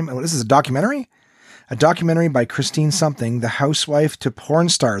 Is there a name? This is a documentary? A documentary by Christine something, the housewife to porn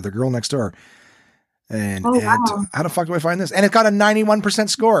star, The Girl Next Door. And how the fuck do I find this? And it got a 91%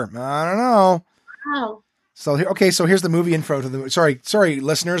 score. I don't know. Wow. So here's the movie info to the sorry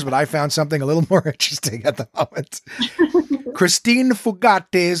listeners, but I found something a little more interesting at the moment. Christine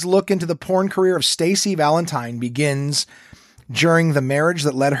Fugate's look into the porn career of Stacey Valentine begins during the marriage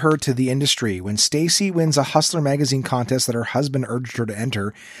that led her to the industry. When Stacey wins a Hustler magazine contest that her husband urged her to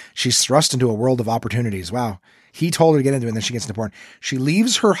enter, she's thrust into a world of opportunities. Wow. He told her to get into it, and then she gets into porn. She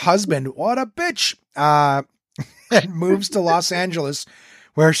leaves her husband, what a bitch, and moves to Los Angeles,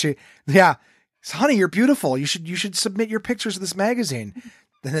 where honey, you're beautiful. You should submit your pictures to this magazine.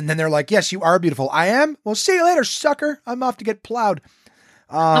 And then they're like, yes, you are beautiful. I am? Well, see you later, sucker. I'm off to get plowed.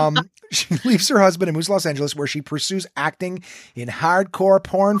 She leaves her husband and moves to Los Angeles, where she pursues acting in hardcore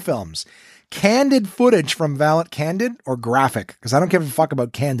porn films. Candid footage from Candid or graphic? Because I don't give a fuck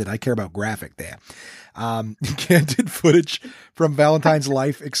about candid. I care about graphic there. Candid footage from Valentine's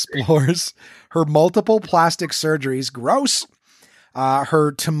life explores her multiple plastic surgeries. Gross.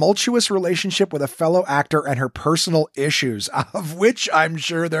 Her tumultuous relationship with a fellow actor and her personal issues, of which I'm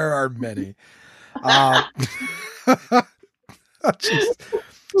sure there are many.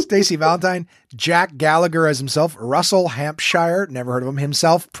 Stacey Valentine, Jack Gallagher as himself, Russell Hampshire, never heard of him,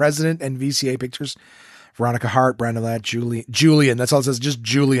 himself, president and VCA Pictures, Veronica Hart, Brandon Ladd, Julian, that's all it says, just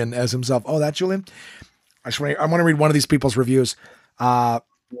Julian as himself. Oh, that Julian? I want to read one of these people's reviews.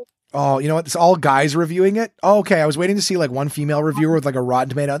 Oh, you know what? It's all guys reviewing it. Oh, okay. I was waiting to see like one female reviewer with like a Rotten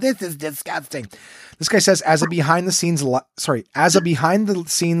Tomato. This is disgusting. This guy says, as a behind the scenes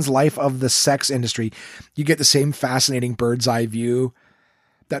life of the sex industry, you get the same fascinating bird's eye view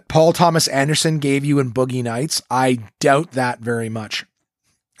that Paul Thomas Anderson gave you in Boogie Nights. I doubt that very much.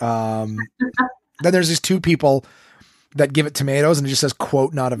 Then there's these two people that give it tomatoes and it just says,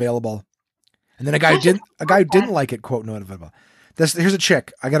 quote, not available. And then a guy who didn't like it, quote, not available. Here's a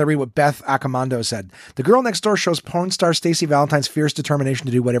chick. I got to read what Beth Accomando said. The Girl Next Door shows porn star Stacey Valentine's fierce determination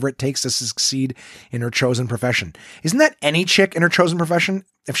to do whatever it takes to succeed in her chosen profession. Isn't that any chick in her chosen profession?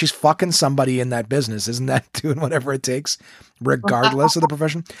 If she's fucking somebody in that business, isn't that doing whatever it takes, regardless of the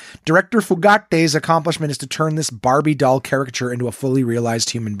profession? Director Fugate's accomplishment is to turn this Barbie doll caricature into a fully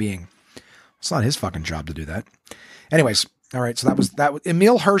realized human being. It's not his fucking job to do that. Anyways, all right. So that was.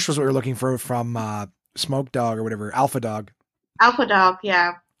 Emil Hirsch was what we were looking for from Smoke Dog or whatever, Alpha Dog. Alpha Dog,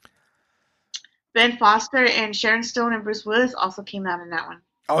 yeah. Ben Foster and Sharon Stone and Bruce Willis also came out in that one.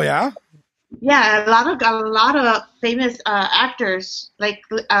 Oh yeah, yeah. A lot of famous actors, like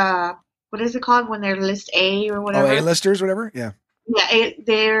what is it called when they're list A or whatever? Oh, A-listers, whatever. Yeah.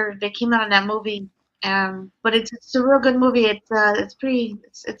 Yeah, they came out in that movie. But it's a real good movie.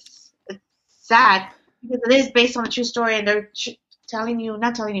 It's sad because it is based on a true story, and they're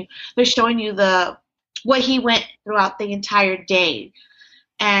they're showing you what he went throughout the entire day.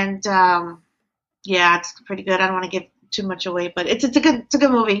 And yeah, it's pretty good. I don't want to give too much away, but it's a good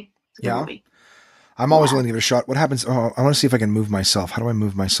movie. It's a good movie. I'm always willing to give it a shot. What happens? Oh, I want to see if I can move myself. How do I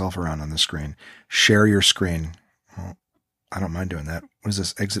move myself around on the screen? Share your screen. I don't mind doing that. What is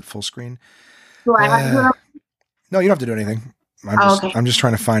this? Exit full screen? Do I have to do it? No, you don't have to do anything. I'm just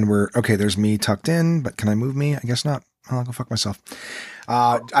trying to find where, okay, there's me tucked in, but can I move me? I guess not. I'll go fuck myself.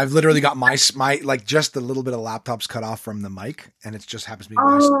 I've literally got my like just a little bit of laptops cut off from the mic, and it just happens to be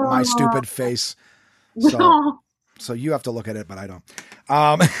my stupid face. So you have to look at it, but I don't.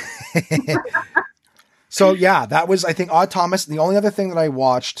 So yeah, that was, I think, Odd Thomas. The only other thing that I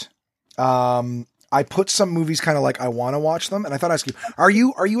watched, I put some movies kind of like I want to watch them, and I thought I'd ask you, are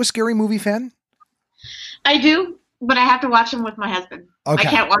you a scary movie fan? I do, but I have to watch them with my husband. Okay.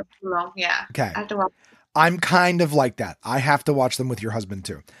 I can't watch them alone. Yeah. Okay. I have to watch. I'm kind of like that. I have to watch them with your husband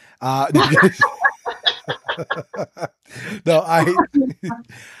too. No,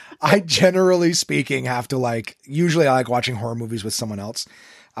 I generally speaking have to usually I like watching horror movies with someone else.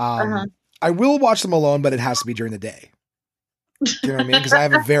 I will watch them alone, but it has to be during the day. Do you know what I mean? Because I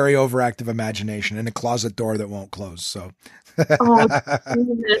have a very overactive imagination and a closet door that won't close. So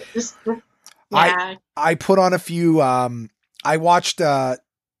yeah. I put on a few, I watched,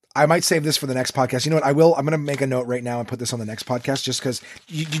 I might save this for the next podcast. You know what? I'm going to make a note right now and put this on the next podcast just because.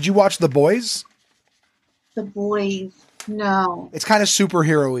 Did you watch The Boys? The Boys. No. It's kind of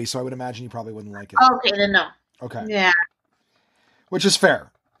superhero-y, so I would imagine you probably wouldn't like it. Okay, then no. Okay. Yeah. Which is fair.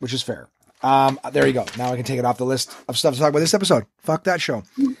 There you go. Now I can take it off the list of stuff to talk about this episode. Fuck that show.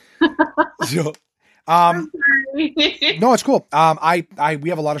 So, no, it's cool. We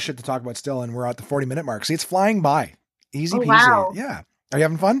have a lot of shit to talk about still, and we're at the 40-minute mark. See, it's flying by. Easy peasy. Wow. Yeah. Are you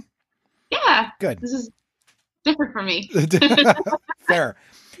having fun? Yeah. Good. This is different for me. Fair.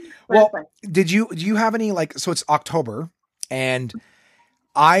 Well, do you have any so it's October, and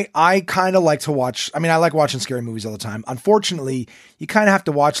I kind of like to watch, I mean, I like watching scary movies all the time. Unfortunately, you kind of have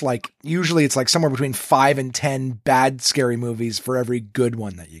to watch usually it's somewhere between 5 and 10 bad scary movies for every good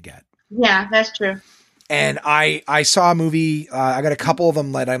one that you get. Yeah, that's true. And I saw a movie, I got a couple of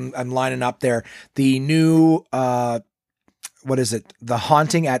them that I'm lining up there. The new, what is it? The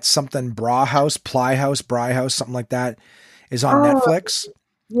Haunting at something Bry House, something like that is on Netflix.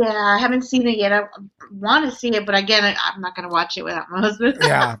 Yeah, I haven't seen it yet. I want to see it, but again, I'm not going to watch it without my husband.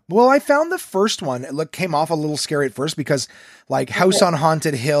 Yeah. Well, I found the first one. It came off a little scary at first because House on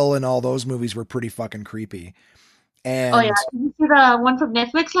Haunted Hill and all those movies were pretty fucking creepy. And did you see the one from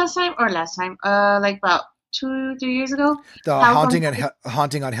Netflix last time? About 2-3 years ago? The Haunting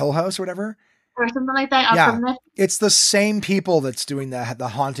on Hill House or whatever? Or something like that. Yeah. It's the same people that's doing the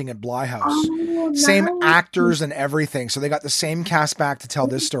Haunting at Bly House. Oh, same nice. actors and everything. So they got the same cast back to tell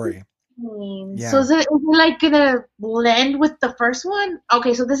this story. Yeah. So is it gonna blend with the first one?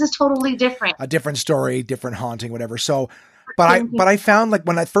 Okay, so this is totally different. A different story, different haunting, whatever. So, but I found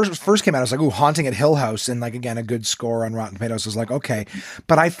when I first came out, I was like, ooh, Haunting at Hill House, and again, a good score on Rotten Tomatoes. I was like, okay,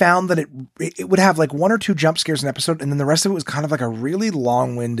 but I found that it would have 1 or 2 jump scares an episode, and then the rest of it was kind of a really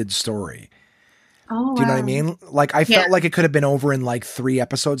long-winded story. Oh, do you know what I mean? I felt like it could have been over in 3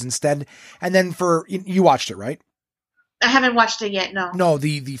 episodes instead. And then you watched it, right? I haven't watched it yet. No. No,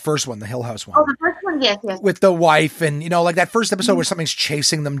 the first one, the Hill House one. Oh, the first one, yes. With the wife, and that first episode where something's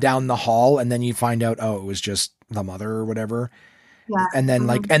chasing them down the hall, and then you find out, oh, it was just the mother or whatever. Yeah. And then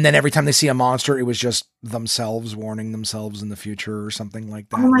and then every time they see a monster, it was just themselves warning themselves in the future or something like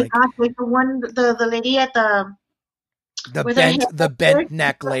that. Oh my gosh! The one, the lady at the bent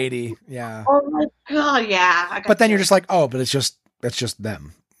neck lady. Yeah. Oh my god! Yeah. But then you're just oh, but it's just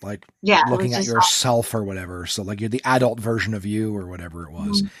them. Looking at yourself awesome. Or whatever. So you're the adult version of you or whatever it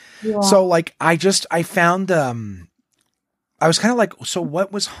was. Yeah. So I found, I was kind of so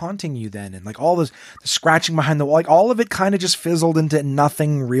what was haunting you then? And all the scratching behind the wall, all of it kind of just fizzled into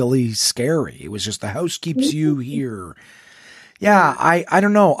nothing really scary. It was just the house keeps you here. Yeah. I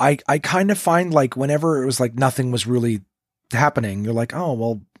don't know. I kind of find whenever it was nothing was really happening, you're oh,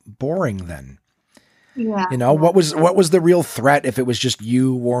 well, boring then. Yeah. What was the real threat if it was just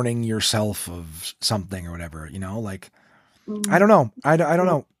you warning yourself of something or whatever, I don't know. I don't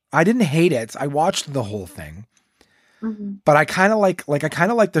know. I didn't hate it. I watched the whole thing, but I kind of like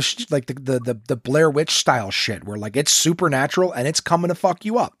the Blair Witch style shit where it's supernatural and it's coming to fuck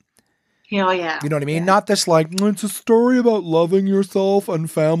you up. Oh, yeah. You know what I mean? Yeah. Not this it's a story about loving yourself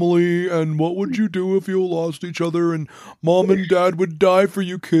and family and what would you do if you lost each other and mom and dad would die for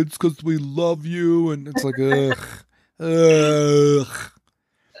you kids because we love you. And it's ugh.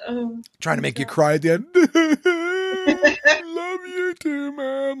 Trying to make you cry at the end. Love you too,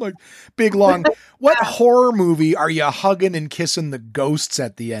 man. Big long. What horror movie are you hugging and kissing the ghosts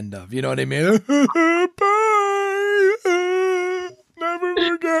at the end of? You know what I mean? Bye. Never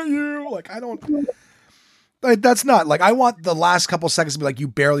forget you. I don't. Like, that's not like, I want the last couple seconds to be like, you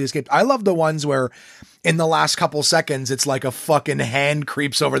barely escaped. I love the ones where in the last couple seconds, it's like a fucking hand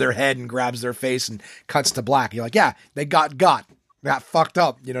creeps over their head and grabs their face and cuts to black. You're like, yeah, they got fucked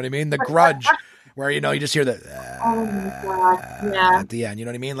up. You know what I mean? The Grudge, where, you just hear the, Oh my God. Yeah. at the end, you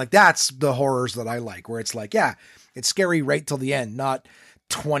know what I mean? Like, that's the horrors that I like, where it's like, yeah, it's scary right till the end, not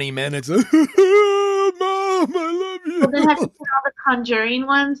 20 minutes. Mom, I love you. But then have you seen all the Conjuring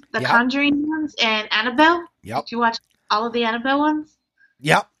ones? The Yep. Conjuring ones and Annabelle? Yep. Did you watch all of the Annabelle ones?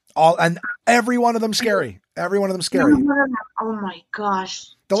 Yep. And every one of them scary. Every one of them scary. Oh my gosh.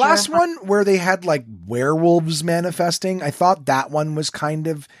 The last Terrifying. one where they had like werewolves manifesting, I thought that one was kind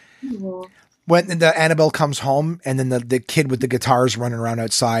of when the Annabelle comes home and then the kid with the guitars running around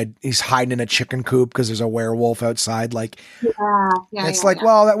outside, he's hiding in a chicken coop because there's a werewolf outside. Like, it's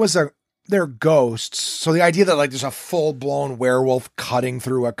well, they're ghosts. So the idea that like there's a full blown werewolf cutting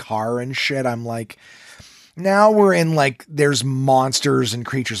through a car and shit, I'm like, now we're in like, there's monsters and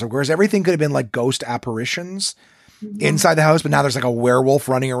creatures. Whereas everything could have been like ghost apparitions inside the house, but now there's like a werewolf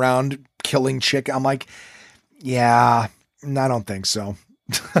running around killing chick. I'm like, yeah, I don't think so.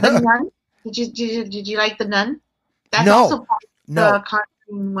 The Nun? Did you like The Nun? That's No. also part of No. the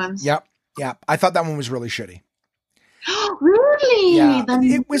Conjuring ones. Yep. I thought that one was really shitty. Really? Yeah.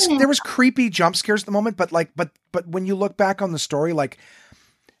 The It was, Nun. there was creepy jump scares at the moment, but when you look back on the story, like,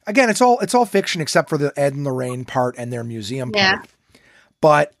 again, it's all fiction except for the Ed and Lorraine part and their museum Yeah. part.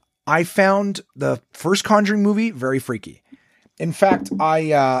 But I found the first Conjuring movie very freaky. In fact,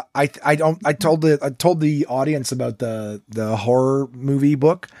 I told the audience about the horror movie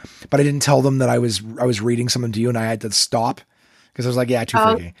book, but I didn't tell them that I was reading something to you, and I had to stop because I was like, yeah, too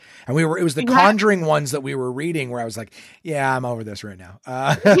freaky. And it was the Conjuring ones that we were reading where I was like, yeah, I'm over this right now.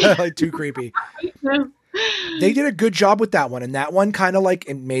 Like, too creepy. They did a good job with that one. And that one kind of like,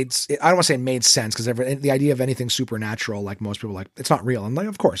 I don't want to say it made sense because the idea of anything supernatural, like most people like, it's not real. And like,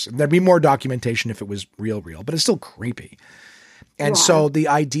 of course there'd be more documentation if it was real, but it's still creepy. And so the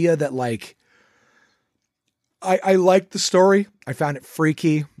idea that like, I liked the story. I found it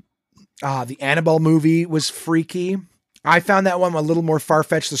freaky. The Annabelle movie was freaky. I found that one a little more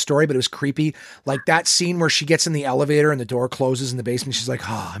far-fetched, the story, but it was creepy. Like that scene where she gets in the elevator and the door closes in the basement. She's like,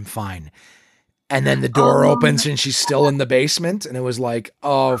 oh, I'm fine. And then the door opens and she's still in the basement. And it was like,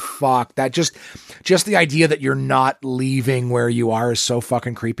 oh, fuck. That just the idea that you're not leaving where you are is so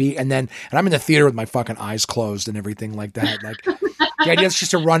fucking creepy. And I'm in the theater with my fucking eyes closed and everything like that. Like the idea is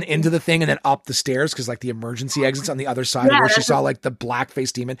just to run into the thing and then up the stairs because like the emergency exit's on the other side of where she saw like the black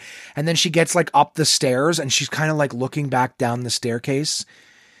face demon. And then she gets like up the stairs and she's kind of like looking back down the staircase.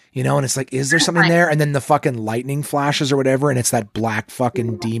 And it's like, is there something there? And then the fucking lightning flashes or whatever. And it's that black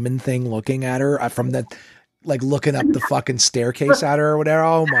fucking demon thing looking at her from the, like looking up the fucking staircase at her or whatever.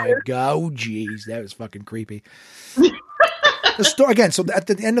 Oh my God. Oh, geez. That was fucking creepy. The story again. So at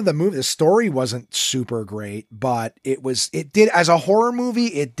the end of the movie, the story wasn't super great, but it did as a horror movie,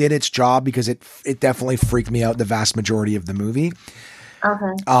 it did its job because it definitely freaked me out the vast majority of the movie.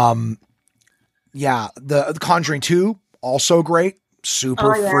 Okay. Yeah. The Conjuring 2, also great.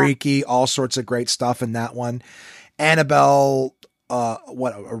 Super freaky, all sorts of great stuff in that one. Annabelle,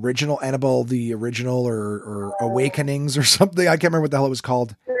 original Annabelle, the original or Awakenings or something. I can't remember what the hell it was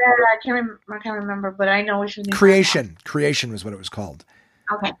called. Yeah, I can't remember, but I know which one. Creation was what it was called.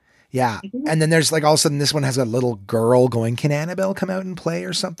 Okay. Yeah. And then there's like all of a sudden this one has a little girl going, can Annabelle come out and play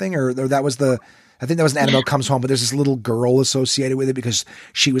or something? Or that was I think that was an Annabelle Comes Home, but there's this little girl associated with it because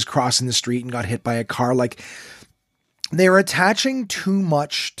she was crossing the street and got hit by a car. Like, they're attaching too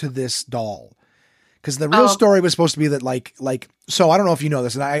much to this doll because the real story was supposed to be that like, so I don't know if you know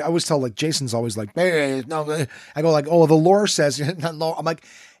this. And I always tell like, Jason's always like, hey, no, I go like, oh, the lore says, I'm like,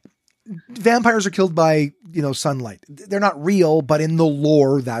 vampires are killed by, sunlight. They're not real, but in the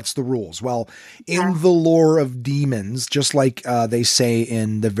lore, that's the rules. Well, in the lore of demons, just like they say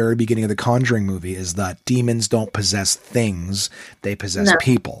in the very beginning of the Conjuring movie is that demons don't possess things. They possess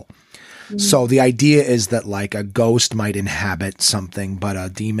people. So the idea is that like a ghost might inhabit something, but a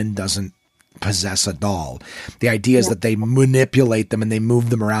demon doesn't possess a doll. The idea is that they manipulate them and they move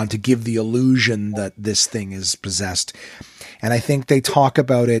them around to give the illusion that this thing is possessed. And I think they talk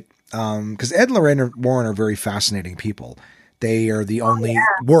about it because Ed and Lorraine Warren are very fascinating people. They are the only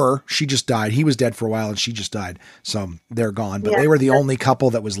she just died. He was dead for a while and she just died. So they're gone, but they were the only couple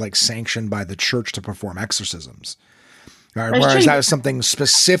that was like sanctioned by the church to perform exorcisms. Right. Whereas that was something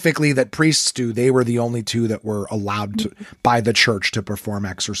specifically that priests do. They were the only two that were allowed to by the church to perform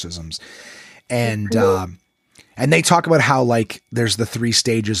exorcisms. And they talk about how like there's the 3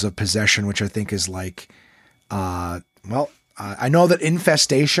 stages of possession, which I think is like, I I know that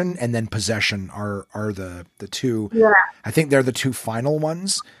infestation and then possession are the two. Yeah. I think they're the two final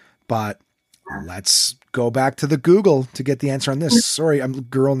ones, but let's go back to the Google to get the answer on this. Sorry, I'm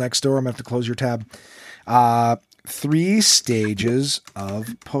girl next door. I'm gonna have to close your tab. 3 stages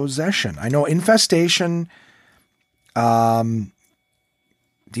of possession. I know infestation, demonic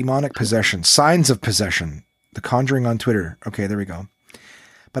possession, signs of possession, The Conjuring on Twitter. Okay, there we go.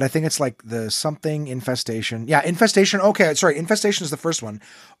 But I think it's like the something infestation. Yeah, infestation. Okay, sorry. Infestation is the first one.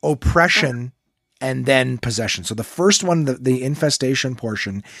 Oppression and then possession. So the first one, the infestation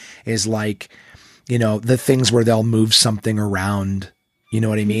portion is like, the things where they'll move something around. You know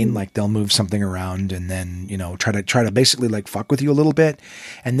what I mean? Like they'll move something around and then, try to basically like fuck with you a little bit.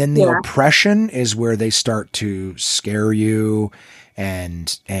 And then the oppression is where they start to scare you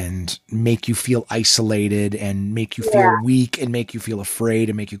and make you feel isolated and make you feel weak and make you feel afraid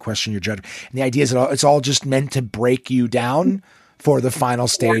and make you question your judgment. And the idea is that it's all just meant to break you down for the final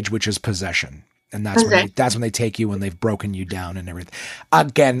stage, which is possession. And that's when they take you when they've broken you down and everything.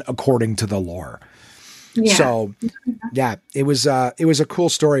 Again, according to the lore. Yeah. So yeah, it was a cool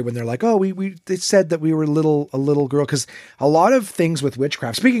story when they're like, oh, they said that we were a little girl. Cause a lot of things with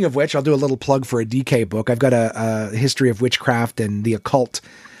witchcraft, speaking of which, I'll do a little plug for a DK book. I've got a history of witchcraft and the occult,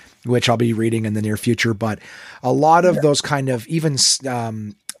 which I'll be reading in the near future. But a lot of those kind of even,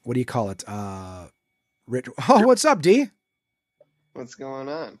 what do you call it? Oh, what's up, D? What's going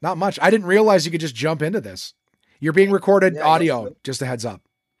on? Not much. I didn't realize you could just jump into this. You're being recorded audio, just a heads up.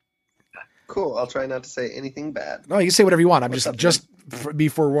 Cool. I'll try not to say anything bad. No, you can say whatever you want. I'm just be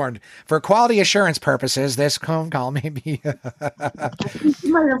forewarned. For quality assurance purposes, this phone call may be.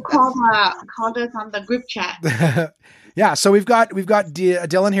 You might have called us on the group chat. Yeah, so we've got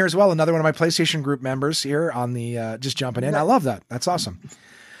Dylan here as well, another one of my PlayStation group members here on the just jumping in. I love that. That's awesome.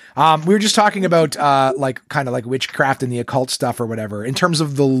 We were just talking about like kind of like witchcraft and the occult stuff or whatever in terms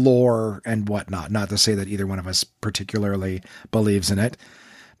of the lore and whatnot. Not to say that either one of us particularly believes in it.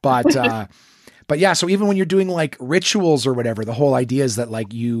 But yeah, so even when you're doing like rituals or whatever, the whole idea is that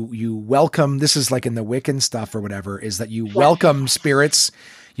like you welcome, this is like in the Wiccan stuff or whatever, is that you welcome spirits,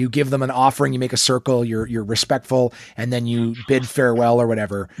 you give them an offering, you make a circle, you're respectful, and then you bid farewell or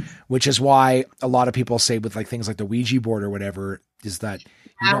whatever, which is why a lot of people say with like things like the Ouija board or whatever, is that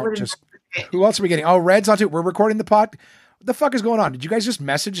you don't just, who else are we getting? Oh, Red's on too. We're recording the pod. What the fuck is going on? Did you guys just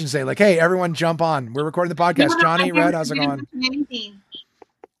message and say like, hey, everyone jump on. We're recording the podcast. Johnny, Red, how's it going?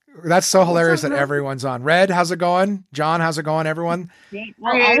 That's so hilarious that everyone's on. Red, how's it going? John, how's it going? Everyone?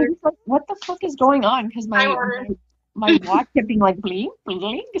 Well, I was like, what the fuck is going on? Because my watch kept being like, bling,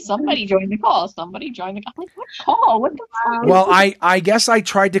 bling. Somebody joined the call. I'm like, what call? What the fuck? Well, I guess I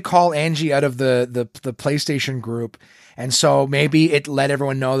tried to call Angie out of the PlayStation group. And so maybe it let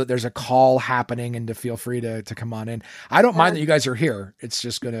everyone know that there's a call happening and to feel free to come on in. I don't mind that you guys are here. It's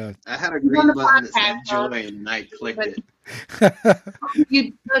just gonna. I had a green button that said join and I clicked it.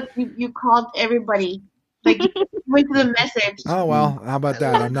 You called everybody. Like went to the message. Oh well, how about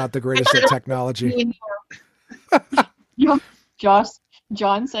that? I'm not the greatest at technology.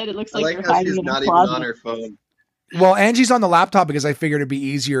 John said it looks like you're hiding in a closet. Not even on her phone. Well, Angie's on the laptop because I figured it'd be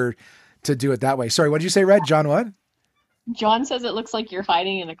easier to do it that way. Sorry, what did you say, Red? John, what? John says it looks like you're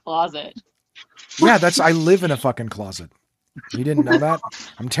hiding in a closet. Yeah, I live in a fucking closet. You didn't know that?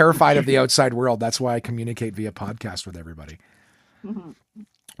 I'm terrified of the outside world. That's why I communicate via podcast with everybody. Mm-hmm.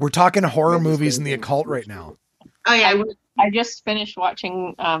 We're talking horror movies and the occult right now. Oh yeah, I just finished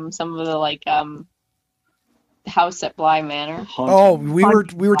watching some of the House at Bly Manor. Oh, we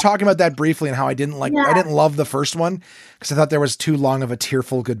were talking about that briefly and how I didn't love the first one because I thought there was too long of a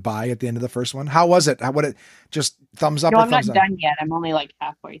tearful goodbye at the end of the first one. How was it? Just thumbs up or thumbs down? I'm not done yet. I'm only like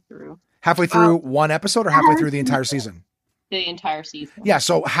halfway through. Halfway through one episode or halfway through the entire season? The entire season. Yeah,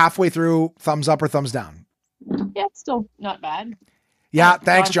 so halfway through, thumbs up or thumbs down? Yeah, it's still not bad. Yeah,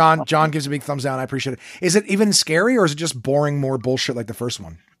 thanks, John. John gives a big thumbs down. I appreciate it. Is it even scary or is it just boring, more bullshit like the first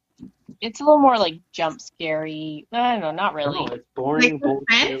one? It's a little more like jump scary. I don't know, not really. Oh, it's boring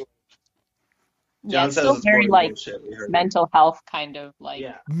bullshit. Yeah, it's still very like mental health kind of like.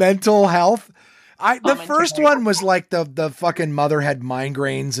 Yeah. Mental health? The first one was like the fucking mother had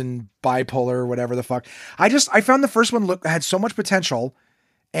migraines and bipolar or whatever the fuck. I found the first one had so much potential.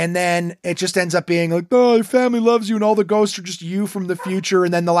 And then it just ends up being like, oh, your family loves you and all the ghosts are just you from the future.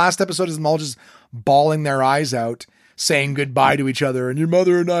 And then the last episode is them all just bawling their eyes out, saying goodbye to each other. And your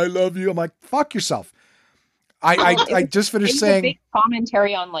mother and I love you. I'm like, fuck yourself. I just finished saying. A big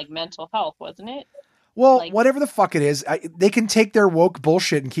commentary on like mental health, wasn't it? Well, like, whatever the fuck it is, they can take their woke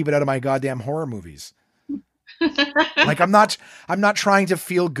bullshit and keep it out of my goddamn horror movies. Like, I'm not trying to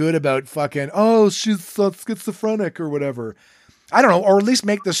feel good about fucking, oh, she's schizophrenic or whatever. I don't know, or at least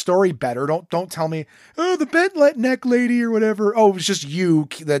make the story better. Don't tell me, oh, the bent neck lady or whatever. Oh, it was just you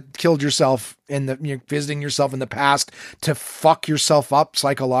that killed yourself you're visiting yourself in the past to fuck yourself up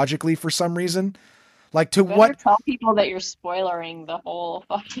psychologically for some reason. Like, to what? Tell people that you're spoilering the whole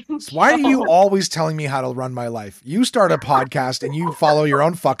fucking show. Why are you always telling me how to run my life? You start a podcast and you follow your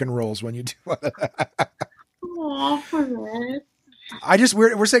own fucking rules when you do it. Aw, for that.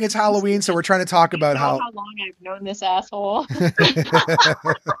 We're saying it's Halloween, so we're trying to talk about how long I've known this asshole.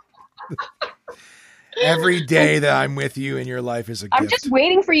 every day that I'm with you in your life is a gift. I'm just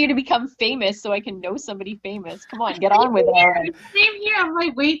waiting for you to become famous so I can know somebody famous. Come on, get on with it already. Same here. I'm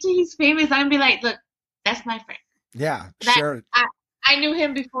like, wait till he's famous. I'm be like, look, that's my friend. Yeah, That- sure. I knew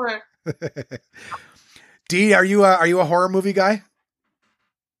him before. D, are you a horror movie guy?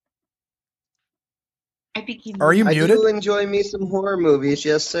 I think he. Are you I muted? do enjoy me some horror movies,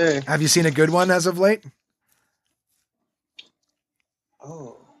 yes, sir. Have you seen a good one as of late?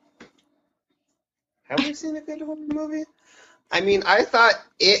 Oh. Have we seen a good horror movie? I mean, I thought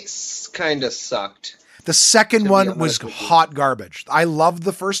it's kind of sucked. The second To be one honest was with you. hot garbage. I loved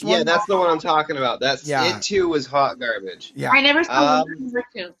the first one. Yeah, that's the one I'm talking about. Yeah. It too was hot garbage. Yeah. I never saw Um, number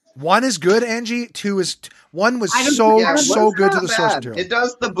 2. One is good, Angie. One was I don't- so yeah, so one's good to not the source bad. material. It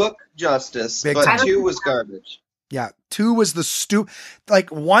does the book justice, Big but time. 2 was garbage. Yeah, 2 was the like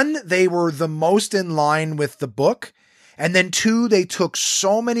 1, they were the most in line with the book, and then 2, they took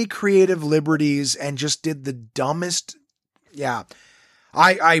so many creative liberties and just did the dumbest. Yeah,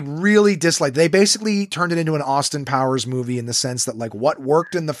 I really disliked. They basically turned it into an Austin Powers movie in the sense that, like, what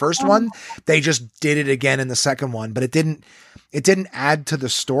worked in the first one, they just did it again in the second one, but it didn't add to the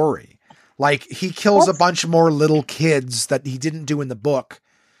story. Like, he kills a bunch more little kids that he didn't do in the book.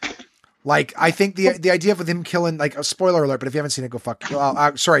 Like, I think the idea of him killing, like, a spoiler alert, but if you haven't seen it, go fuck.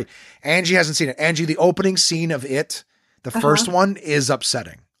 Sorry, Angie hasn't seen it. Angie, the opening scene of it, the first one, is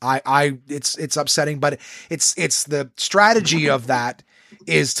upsetting. It's upsetting, but it's the strategy of that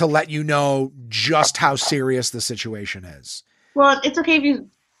is to let you know just how serious the situation is. Well, it's okay if you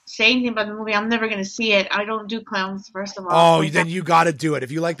say anything about the movie. I'm never going to see it. I don't do clowns, first of all. Oh, then you got to do it.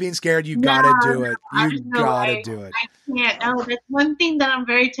 If you like being scared, you got to do it. You got to do it. I can't. No, that's one thing that I'm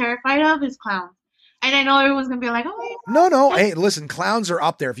very terrified of is clowns. And I know everyone's going to be like, oh, No. Hey, listen, clowns are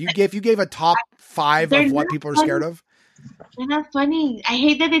up there. If you gave a top 5 of what people are scared of. they're not funny. I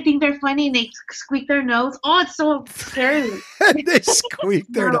hate that they think they're funny and they squeak their nose. Oh, it's so scary. They squeak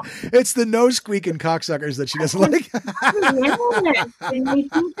their nose. It's the nose squeaking cocksuckers that she doesn't like. Yes. And they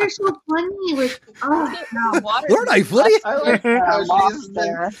think they're so funny with, oh, no. Aren't I funny? I like how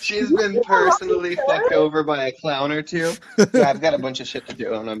Lobster. she's been personally fucked over by a clown or two. Yeah, I've got a bunch of shit to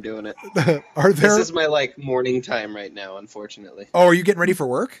do and I'm doing it. Are there? This is my morning time right now, unfortunately. Oh, are you getting ready for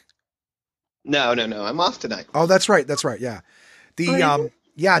work? No, I'm off tonight. Oh, that's right. Yeah.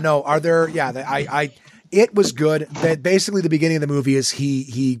 Are there? Yeah, it was good. That basically the beginning of the movie is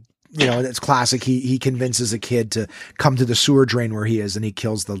he it's classic. He convinces a kid to come to the sewer drain where he is, and he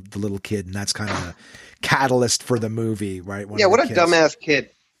kills the little kid, and that's kind of the catalyst for the movie, right? Yeah, what a dumbass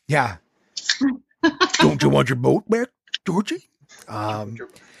kid. Yeah. Don't you want your boat back, Georgie?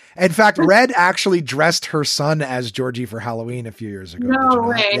 In fact, Red actually dressed her son as Georgie for Halloween a few years ago. No Did you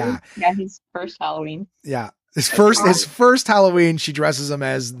know that? way. Yeah, his first Halloween. Yeah. His first Halloween, she dresses him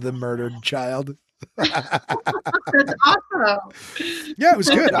as the murdered child. That's awesome. Yeah, it was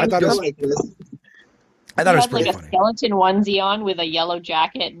good. I thought it was like this. I thought it was He had pretty like funny. a skeleton onesie on with a yellow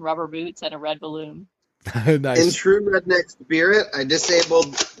jacket and rubber boots and a red balloon. In Nice. true redneck spirit, I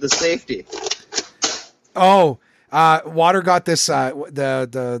disabled the safety. Oh, Water got this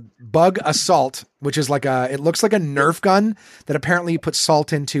the bug assault, which is like it looks like a Nerf gun that apparently you put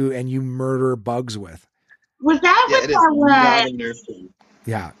salt into and you murder bugs with. Was that Yeah, what it is that not was? a Nerf gun.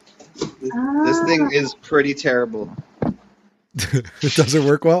 Yeah. This thing is pretty terrible. It doesn't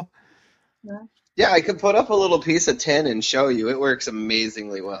work well. Yeah, I could put up a little piece of tin and show you. It works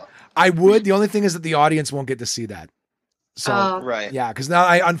amazingly well. I would. The only thing is that the audience won't get to see that. So Oh. Right. yeah, because now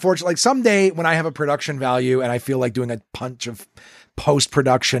I unfortunately, like someday when I have a production value and I feel like doing a bunch of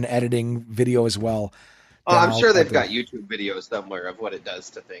post-production editing video as well. Oh, then I'm sure I'll they've do got it. YouTube videos somewhere of what it does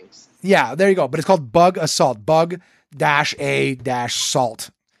to things. Yeah, there you go. But it's called Bug Assault. Bug-A-Salt.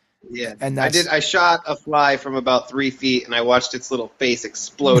 Yeah, And I that's- did. I shot a fly from about 3 feet, and I watched its little face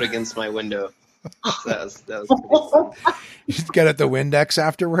explode against my window. That was pretty fun. You just get at the Windex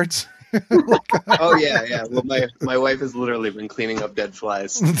afterwards. Oh yeah. Well, my wife has literally been cleaning up dead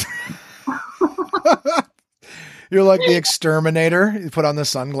flies. You're like the exterminator. You put on the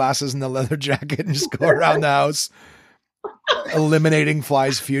sunglasses and the leather jacket and just go around the house eliminating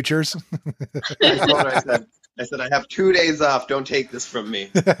flies' futures. That's what I said. I said, I have 2 days off. Don't take this from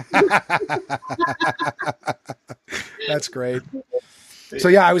me. That's great. So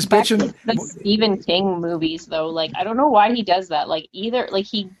yeah, I was Back to bitching. the Stephen King movies, though. Like, I don't know why he does that. Like, either like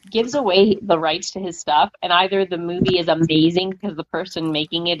he gives away the rights to his stuff, and either the movie is amazing because the person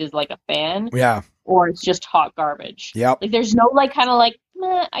making it is like a fan, Yeah. or it's just hot garbage. Yep. Like, there's no like kind of like,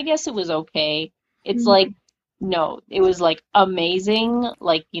 meh, I guess it was okay. It's like, no, it was like amazing,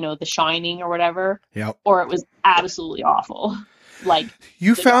 like, you know, The Shining or whatever, Yep. or it was absolutely awful. Like,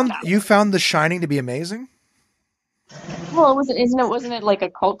 You The found Dark The Shining to be amazing? well, wasn't it like a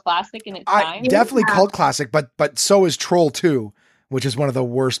cult classic in its time? Definitely cult classic, but so is Troll 2, which is one of the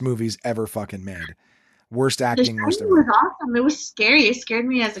worst movies ever fucking made. Worst The acting, Shining worst was everything. awesome. It was scary. It scared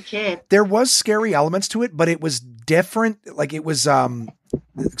me as a kid. There was scary elements to it, but it was different. Like it was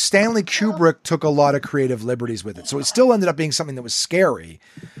Stanley Kubrick took a lot of creative liberties with it. So it still ended up being something that was scary,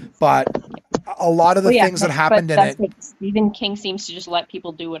 but a lot of the things that happened but in that's it. like Stephen King seems to just let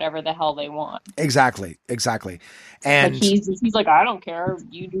people do whatever the hell they want. Exactly. And Like he's like, I don't care,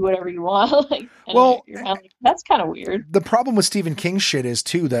 you do whatever you want. Like, and Well, you're kind of like, that's kind of weird. the problem with Stephen King shit is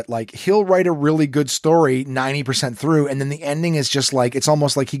too that like he'll write a really good story 90% through, and then the ending is just like it's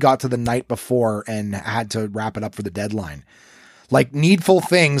almost like he got to the night before and had to wrap it up for the deadline. Like Needful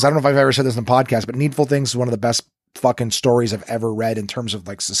Things, I don't know if I've ever said this in a podcast, but Needful Things is one of the best fucking stories I've ever read in terms of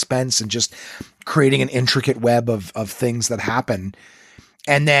like suspense and just creating an intricate web of things that happen.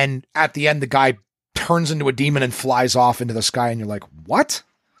 And then at the end, the guy turns into a demon and flies off into the sky, and you're like, what?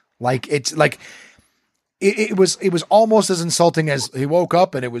 Like it's like it was almost as insulting as he woke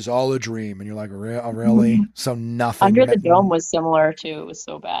up and it was all a dream, and you're like, really? So nothing. Under the Dome was similar too. It was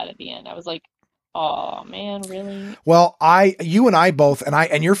so bad at the end. I was like, oh man, really? Well, you and I both,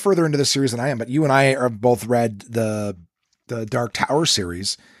 and you're further into the series than I am, but you and I have both read the Dark Tower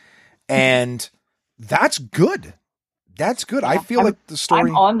series, and that's good. That's good. I feel like the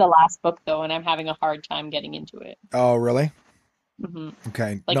story. I'm on the last book though, and I'm having a hard time getting into it. Oh, really? hmm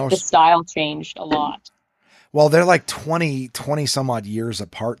Okay. Like the style changed a lot. Well, they're like 20 some odd years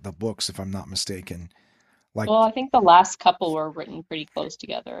apart, the books, if I'm not mistaken. Like, Well, I think the last couple were written pretty close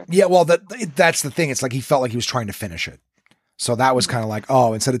together. yeah, well, that's the thing. It's like he felt like he was trying to finish it. So that was kind of like,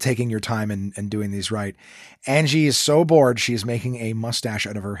 oh, instead of taking your time and doing these right. Angie is so bored, she's making a mustache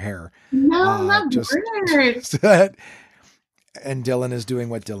out of her hair. No, not just- weird. And Dylan is doing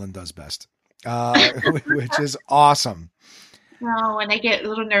what Dylan does best, which is awesome. No, when I get a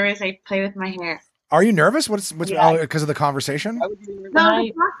little nervous, I play with my hair. Are you nervous? What's Yeah. because of the conversation? Why would you do No,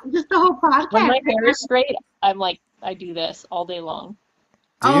 I- just the whole podcast. When my hair is straight, I'm like, I do this all day long.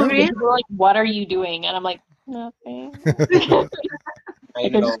 Do Oh, you? really? People are like, what are you doing? And I'm like, nothing. I I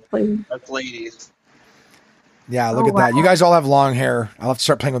know. just play. That's ladies. Yeah, look Oh, at that. wow. You guys all have long hair. I'll have to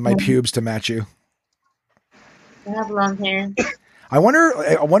start playing with my pubes to match you. I have long hair. I wonder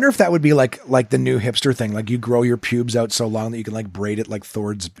if that would be like the new hipster thing. Like you grow your pubes out so long that you can like braid it like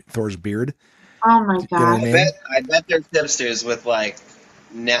Thor's beard. Oh my You know what I god. mean? I bet there's hipsters with like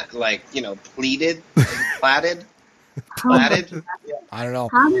pleated, plaited. I don't know.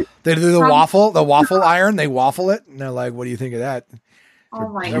 How did- They do the waffle iron. They waffle it, and they're like, "What do you think of that?" oh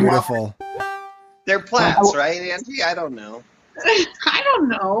my They're god. beautiful. They're plaits, right, Angie? I don't know. I don't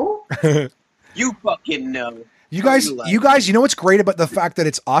know. You fucking know. You How guys, do you like you guys, you know what's great about the fact that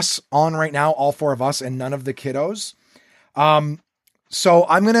it's us on right now, all four of us, and none of the kiddos. So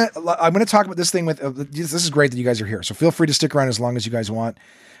I'm gonna talk about this thing with. This is great that you guys are here. So feel free to stick around as long as you guys want.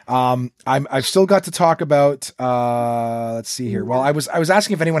 I've still got to talk about. Let's see here. Well, I was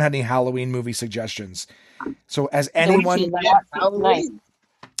asking if anyone had any Halloween movie suggestions. So as anyone, I watched it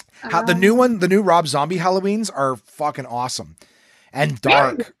tonight. the new Rob Zombie Halloweens are fucking awesome and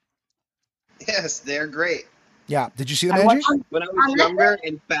dark. Yes, they're great. Yeah. Did you see them, I Angie? watched- When I was younger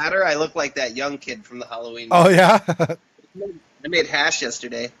and fatter, I looked like that young kid from the Halloween. Oh yeah. I made hash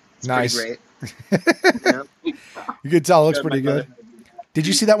yesterday. It's Nice. pretty great. Yeah. You could tell it looks Good, pretty my good. mother- Did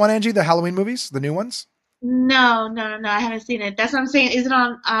you see that one, Angie? The Halloween movies, the new ones? No, I haven't seen it. That's what I'm saying. Is it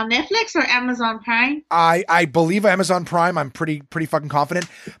on Netflix or Amazon Prime? I believe Amazon Prime. I'm pretty fucking confident.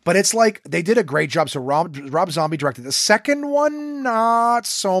 But it's like they did a great job. So Rob Zombie directed the second one, not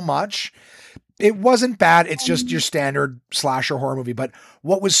so much. It wasn't bad. It's just your standard slasher horror movie. But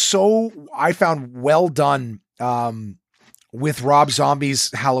what was I found well done with Rob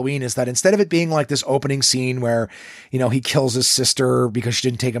Zombie's Halloween is that instead of it being like this opening scene where, he kills his sister because she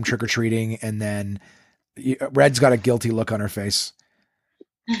didn't take him trick-or-treating, and then Red's got a guilty look on her face.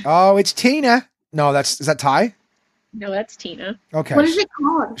 Oh, it's Tina. No, is that Ty? No, that's Tina. Okay. What is it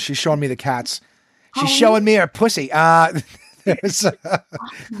called? She's showing me the cats. She's Oh. showing me her pussy. There's,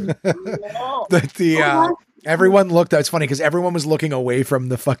 everyone looked. It's funny because everyone was looking away from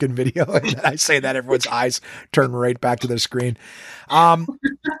the fucking video, and then I say that everyone's eyes turn right back to the screen.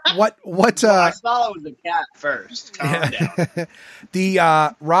 What? I thought it was a cat first. Calm down.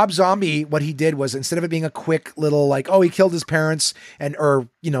 The Rob Zombie, what he did was instead of it being a quick little like, oh, he killed his parents or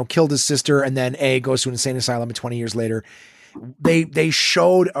killed his sister, and then goes to an insane asylum, and 20 years later, they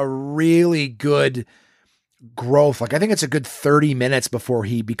showed a really good growth. Like I think it's a good 30 minutes before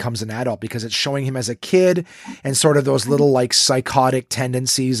he becomes an adult, because it's showing him as a kid and sort of those little like psychotic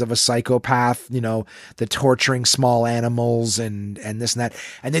tendencies of a psychopath, the torturing small animals and this and that.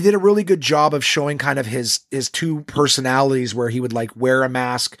 And they did a really good job of showing kind of his two personalities, where he would like wear a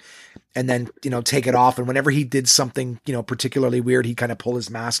mask and then, take it off. And whenever he did something, particularly weird, he kind of pull his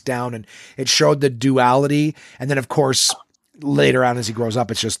mask down, and it showed the duality. And then of course, later on as he grows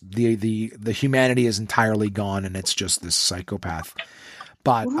up, it's just the humanity is entirely gone, and it's just this psychopath.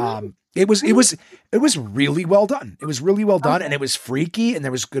 But it was really well done. It was really well done, and it was freaky, and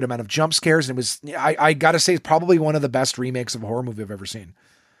there was a good amount of jump scares, and it was I gotta say, it's probably one of the best remakes of a horror movie I've ever seen.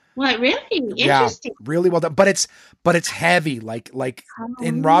 What, really? Yeah, Interesting. really well done. But it's heavy, like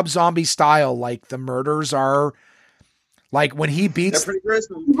in Rob Zombie style. Like the murders are like when he beats. They're pretty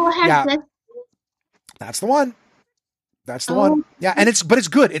gruesome. Yeah. That's the one. That's the one. Yeah. And it's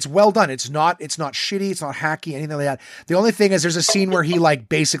good. It's well done. It's not shitty. It's not hacky, anything like that. The only thing is there's a scene where he like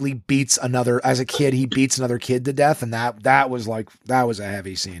basically beats as a kid, he beats another kid to death. And that was a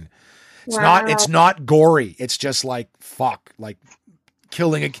heavy scene. It's not gory. It's just like, fuck, like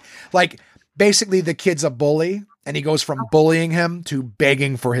killing like basically the kid's a bully, and he goes from bullying him to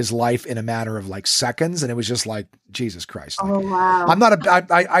begging for his life in a matter of like seconds. And it was just like, Jesus Christ. Oh, wow. I'm not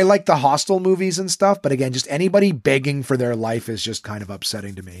I like the Hostel movies and stuff, but again, just anybody begging for their life is just kind of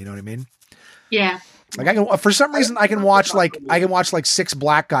upsetting to me. You know what I mean? Yeah. Like for some reason I can watch like 6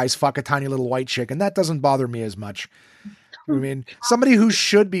 black guys fuck a tiny little white chick, and that doesn't bother me as much. I mean, somebody who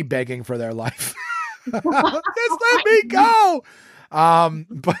should be begging for their life. Just let me go.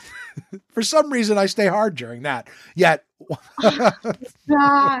 But for some reason I stay hard during that. Yet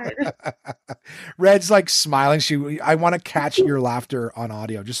God. Red's like smiling. I want to catch your laughter on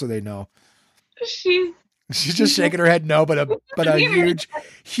audio just so they know. She's just shaking her head no, but a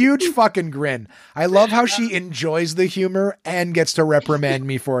huge fucking grin. I love how she enjoys the humor and gets to reprimand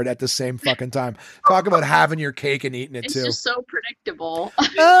me for it at the same fucking time. Talk about having your cake and eating it too. It's just so predictable.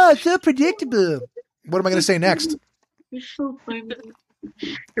 Oh, so predictable. What am I going to say next? You're so funny.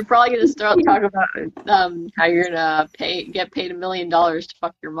 You're probably going to start talking about how you're going to get paid $1 million to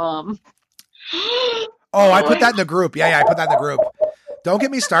fuck your mom. Oh, I put that in the group. Yeah, I put that in the group. Don't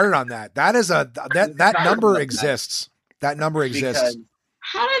get me started on that. That is that number exists. That number exists.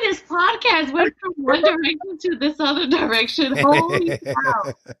 How did this podcast went from one direction to this other direction? Holy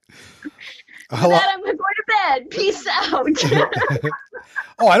cow. That I'm going to bed. Peace out.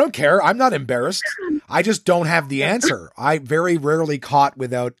 Oh, I don't care. I'm not embarrassed. I just don't have the answer. I very rarely caught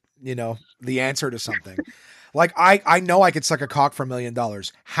without, the answer to something. Like I know I could suck a cock for $1 million.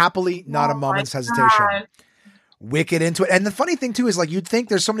 Happily, not a moment's hesitation. God. Wicked into it. And the funny thing too is like, you'd think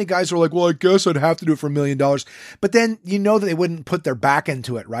there's so many guys who are like, well, I guess I'd have to do it for $1 million. But then that they wouldn't put their back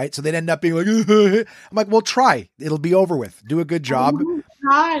into it, right? So they'd end up being like, I'm like, well, try. It'll be over with. Do a good job. Oh,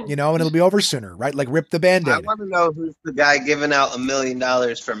 God. And it'll be over sooner, right? Like rip the Band-Aid. I want to know who's the guy giving out $1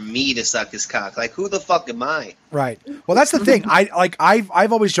 million for me to suck his cock. Like, who the fuck am I? Right. Well, that's the thing.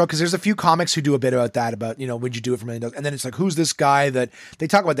 I've always joked, because there's a few comics who do a bit about that, about, would you do it for $1 million? And then it's like, who's this guy that they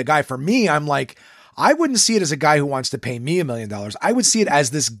talk about the guy? For me, I'm like, I wouldn't see it as a guy who wants to pay me $1 million. I would see it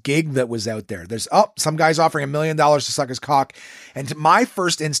as this gig that was out there. There's some guy's offering $1 million to suck his cock. And my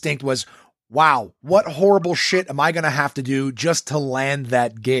first instinct was, wow, what horrible shit am I going to have to do just to land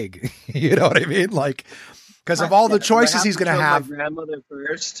that gig? You know what I mean? Like, because of all the choices he's going to have. My grandmother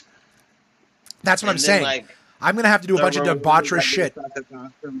first. That's what I'm saying. Like, I'm going to have to do a bunch of debaucherous shit.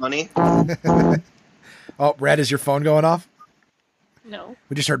 For money. Oh, Red, is your phone going off? No.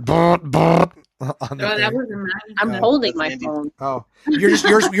 We just heard on the that wasn't mine. I'm holding my phone. Oh, yours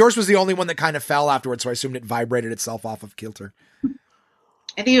was the only one that kind of fell afterwards, so I assumed it vibrated itself off of kilter.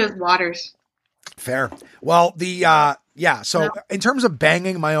 I think it was Waters. Fair. Well, so in terms of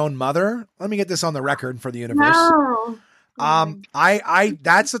banging my own mother, let me get this on the record for the universe. No. I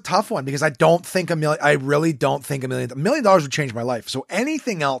that's a tough one, because I really don't think $1 million would change my life. So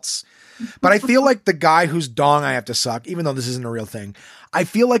anything else, but I feel like the guy whose dong I have to suck, even though this isn't a real thing, I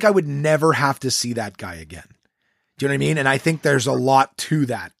feel like I would never have to see that guy again. Do you know what I mean? And I think there's a lot to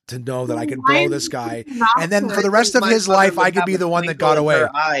that, to know that I could blow this guy. And then for the rest of his life, I could be the one that got away. Her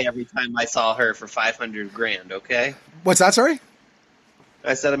eye every time I saw her for $500,000, okay? What's that, sorry?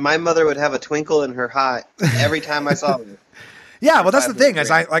 I said my mother would have a twinkle in her eye every time I saw her. Yeah, well, that's the thing. Is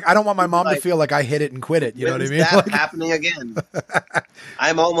I don't want my mom to feel like I hit it and quit it. You know what I mean? When's that happening again?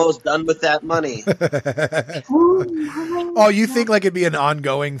 I'm almost done with that money. Oh, you think like it'd be an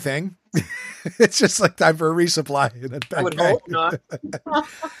ongoing thing? It's just like time for a resupply. I would hope not.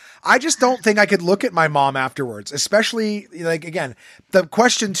 I just don't think I could look at my mom afterwards, especially like, again, the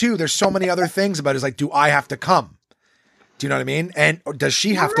question too, there's so many other things about it, is like, do I have to come? Do you know what I mean? And does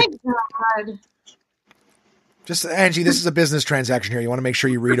she have to? God. Just, Angie, this is a business transaction here. You want to make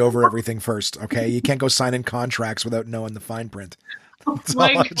sure you read over everything first, okay? You can't go signing contracts without knowing the fine print. Oh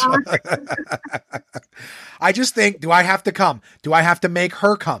my God. I just think, do I have to come? Do I have to make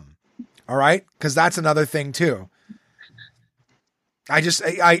her come? All right? Because that's another thing too.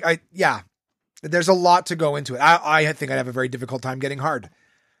 Yeah. There's a lot to go into it. I think I'd have a very difficult time getting hard.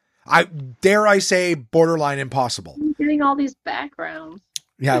 Dare I say borderline impossible. I'm getting all these backgrounds.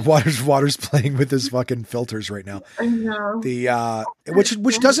 Yeah, Water's playing with his fucking filters right now. I know.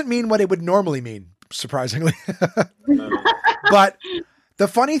 Which doesn't mean what it would normally mean, surprisingly. But the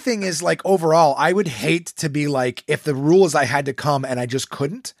funny thing is, like, overall, I would hate to be like, if the rule is I had to come and I just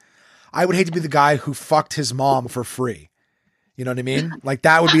couldn't, I would hate to be the guy who fucked his mom for free. You know what I mean? Like,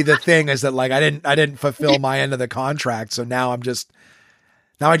 that would be the thing, is that like I didn't fulfill my end of the contract, so now I just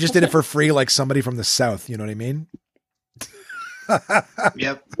did it for free, like somebody from the South. You know what I mean?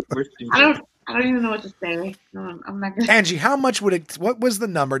 Yep. I don't even know what to say. No, I'm not gonna. Angie, how much what was the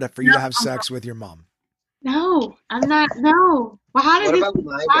number for you to have sex with your mom? No, I'm not. No. Well, how did What you? about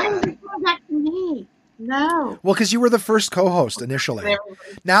my Why dad? did you come back to me? No. Well, because you were the first co-host initially.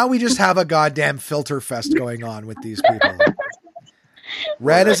 Now we just have a goddamn filter fest going on with these people.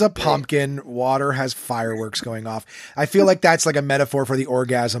 Red is a pumpkin. Water has fireworks going off. I feel like that's like a metaphor for the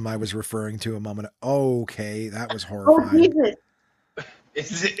orgasm I was referring to a moment ago. Okay, that was Oh horrifying. Jesus!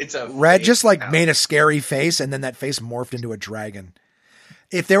 It's a Red just like fake made a scary face, and then that face morphed into a dragon.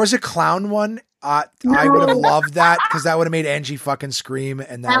 If there was a clown one, I would have loved that, because that would have made Angie fucking scream,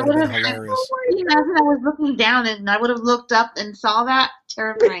 and that would have been hilarious. Imagine I was looking down and I would have looked up and saw that.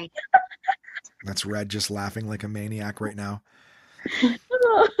 Terrifying. That's Red just laughing like a maniac right now.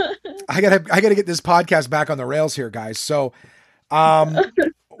 I gotta get this podcast back on the rails here, guys. So, I'll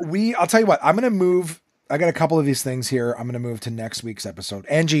tell you what, I'm gonna move. I got a couple of these things here. I'm gonna move to next week's episode.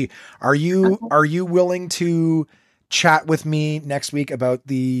 Angie, are you willing to chat with me next week about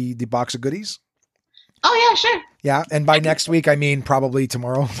the box of goodies? Oh yeah, sure. Yeah, and by next week I mean probably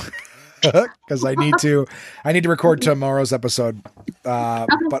tomorrow, because I need to record tomorrow's episode.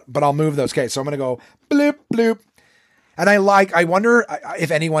 But I'll move those. Okay, so I'm gonna go bloop bloop. And I wonder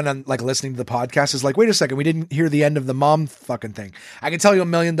if anyone on like listening to the podcast is like, wait a second, we didn't hear the end of the mom fucking thing. I can tell you $1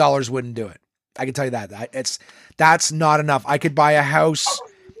 million wouldn't do it. I can tell you that. That's not enough. I could buy a house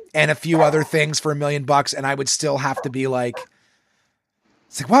and a few other things for $1 million, and I would still have to be like,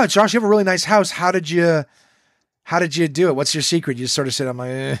 it's like, wow, Josh, you have a really nice house. How did you do it? What's your secret? You just sort of sit, I'm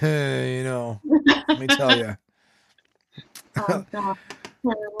like, let me tell you. Oh, God.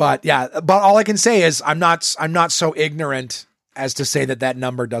 But all I can say is I'm not so ignorant as to say that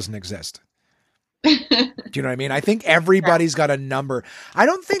number doesn't exist. Do you know what I mean? I think everybody's got a number. I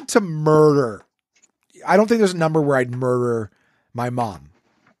don't think there's a number where I'd murder my mom.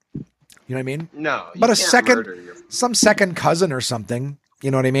 You know what I mean? No. But some second cousin or something. You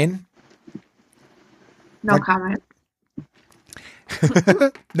know what I mean? No comment.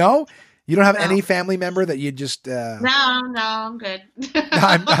 No? You don't have any family member that you just No, I'm good.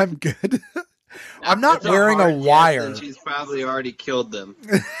 I'm good. I'm not wearing a wire. And she's probably already killed them.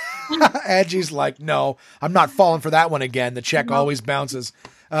 Angie's like, no, I'm not falling for that one again. The check always bounces.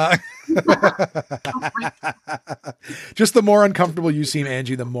 Just the more uncomfortable you seem,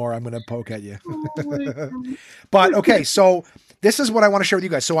 Angie, the more I'm going to poke at you. But okay, so this is what I want to share with you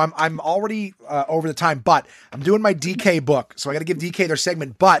guys. So I'm already over the time, but I'm doing my DK book. So I got to give DK their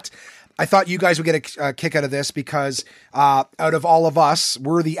segment, but I thought you guys would get a kick out of this because out of all of us,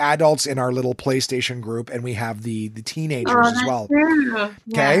 we're the adults in our little PlayStation group, and we have the teenagers as well. True.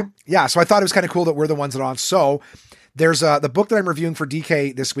 Okay. Yeah. So I thought it was kind of cool that we're the ones that are on. So there's the book that I'm reviewing for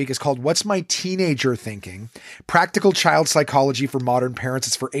DK this week is called What's My Teenager Thinking? Practical Child Psychology for Modern Parents.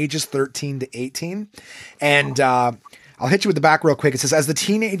 It's for ages 13 to 18. And I'll hit you with the back real quick. It says, as the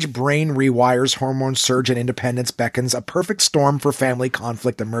teenage brain rewires, hormones surge, and independence beckons, a perfect storm for family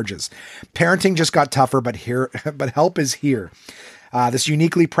conflict emerges. Parenting just got tougher, but help is here. This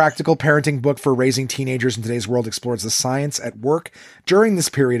uniquely practical parenting book for raising teenagers in today's world explores the science at work during this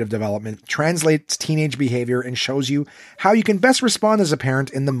period of development, translates teenage behavior, and shows you how you can best respond as a parent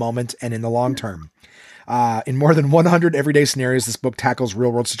in the moment and in the long term. In more than 100 everyday scenarios, this book tackles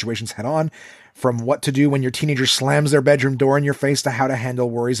real-world situations head-on, from what to do when your teenager slams their bedroom door in your face to how to handle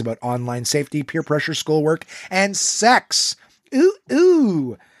worries about online safety, peer pressure, schoolwork, and sex.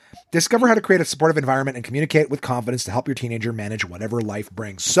 Ooh. Discover how to create a supportive environment and communicate with confidence to help your teenager manage whatever life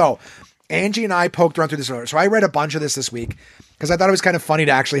brings. So, Angie and I poked around through this earlier. So I read a bunch of this week because I thought it was kind of funny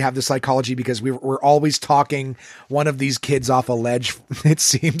to actually have the psychology, because we're always talking one of these kids off a ledge, it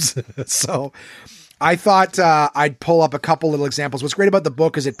seems. So I thought I'd pull up a couple little examples. What's great about the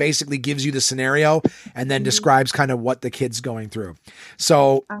book is it basically gives you the scenario and then describes kind of what the kid's going through.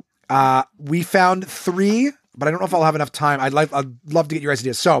 So we found 3, but I don't know if I'll have enough time. I'd love to get your guys'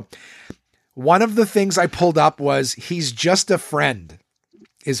 ideas. So one of the things I pulled up was he's just a friend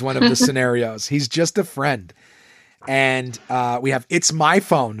is one of the scenarios. He's just a friend. And we have it's my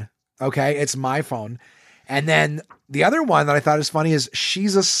phone. Okay, it's my phone. And then the other one that I thought is funny is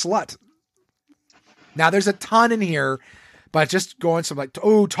she's a slut. Now there's a ton in here, but just going some like,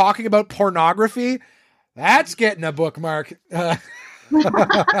 talking about pornography, that's getting a bookmark.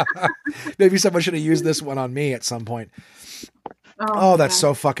 Maybe someone should have used this one on me at some point. Oh, that's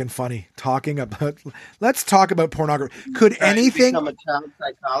so fucking funny. Let's talk about pornography. Could anything become a child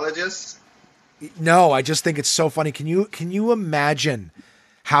psychologist? No, I just think it's so funny. Can you imagine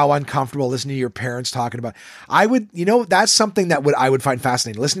how uncomfortable listening to your parents talking about? That's something that I would find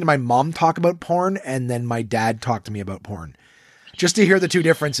fascinating. Listening to my mom talk about porn and then my dad talk to me about porn. Just to hear the two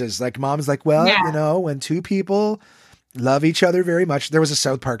differences. Like mom's like, when two people love each other very much. There was a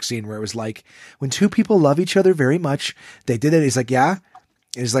South Park scene where it was like, when two people love each other very much, they did it. He's like, yeah.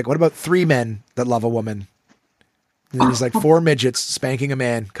 And he's like, what about 3 men that love a woman? And then he's like, 4 midgets spanking a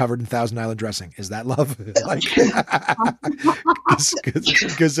man covered in Thousand Island dressing. Is that love? Like,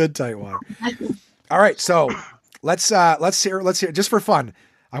 good tight one. All right. So let's hear, just for fun.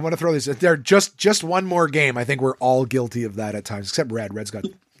 I want to throw these. They're just one more game. I think we're all guilty of that at times, except Red. Red's got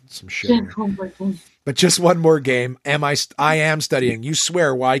some shit here. But just one more game. I am studying. You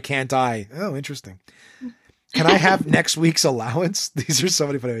swear, why can't I? Oh, interesting. Can I have next week's allowance? These are so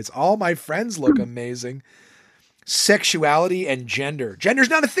many funny ways. All my friends look amazing. Sexuality and gender. Gender's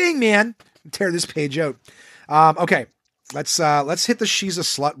not a thing, man. Tear this page out. Okay. Let's hit the she's a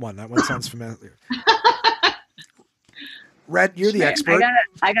slut one. That one sounds familiar. Red, you're the expert.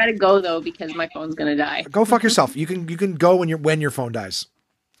 I gotta go though because my phone's gonna die. Go fuck yourself. You can go when your phone dies.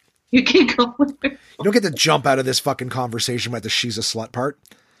 You can go. You don't get to jump out of this fucking conversation with the she's a slut part.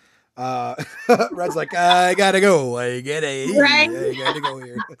 Red's like, I gotta go. I gotta go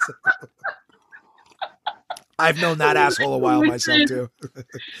here. I've known that asshole a while myself too.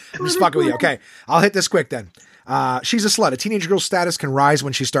 I'm just fucking with you. Okay, I'll hit this quick then. She's a slut. A teenage girl's status can rise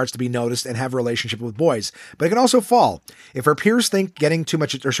when she starts to be noticed and have a relationship with boys, but it can also fall. If her peers think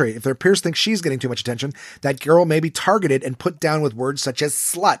if their peers think she's getting too much attention, that girl may be targeted and put down with words such as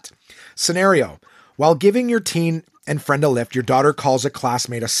slut. Scenario: while giving your teen and friend a lift, your daughter calls a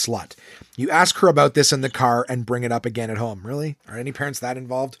classmate a slut. You ask her about this in the car and bring it up again at home. Really? Are any parents that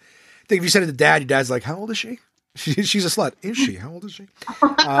involved? I think if you said it to dad, your dad's like, how old is she? She's a slut. Is she? How old is she?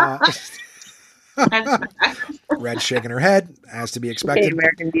 Red shaking her head, as to be expected. Okay,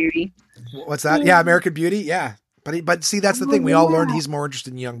 American Beauty. What's that? Yeah, American Beauty. Yeah. But see, that's the thing. We all learned he's more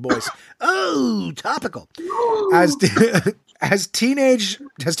interested in young boys. Oh, topical. As teenage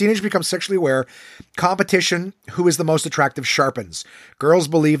becomes sexually aware, competition, who is the most attractive, sharpens. Girls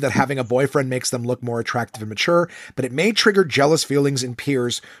believe that having a boyfriend makes them look more attractive and mature, but it may trigger jealous feelings in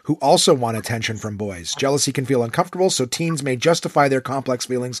peers who also want attention from boys. Jealousy can feel uncomfortable, so teens may justify their complex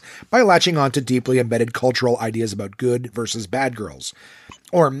feelings by latching onto deeply embedded cultural ideas about good versus bad girls.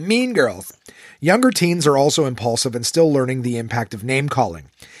 Or mean girls. Younger teens are also impulsive and still learning the impact of name-calling.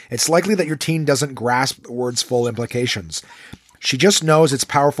 It's likely that your teen doesn't grasp the word's full implications. She just knows it's a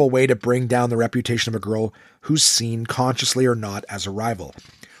powerful way to bring down the reputation of a girl who's seen, consciously or not, as a rival.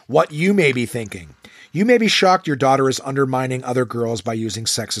 What you may be thinking. You may be shocked your daughter is undermining other girls by using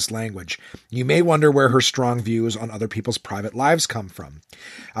sexist language. You may wonder where her strong views on other people's private lives come from.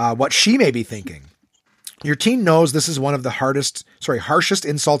 What she may be thinking. Your teen knows this is one of the harshest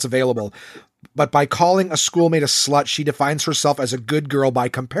insults available, but by calling a schoolmate a slut, she defines herself as a good girl by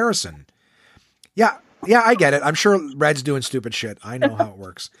comparison. Yeah, I get it. I'm sure Red's doing stupid shit. I know how it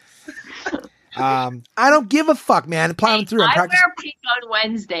works. I don't give a fuck, man. Plowing through. I wear pink on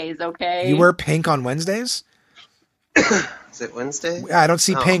Wednesdays, okay? You wear pink on Wednesdays? Is it Wednesday? Yeah, I don't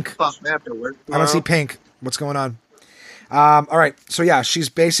see pink. Fuck, I have to work tomorrow. I don't see pink. What's going on? All right. So yeah, she's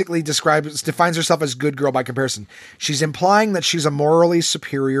basically defines herself as good girl by comparison. She's implying that she's a morally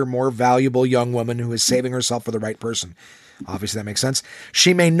superior, more valuable young woman who is saving herself for the right person. Obviously, that makes sense.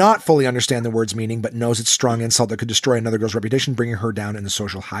 She may not fully understand the word's meaning, but knows it's strong insult that could destroy another girl's reputation, bringing her down in the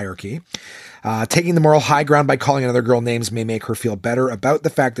social hierarchy. Taking the moral high ground by calling another girl names may make her feel better about the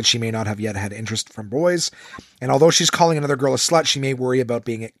fact that she may not have yet had interest from boys. And although she's calling another girl a slut, she may worry about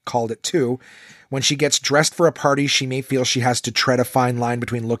being called it too. When she gets dressed for a party, she may feel she has to tread a fine line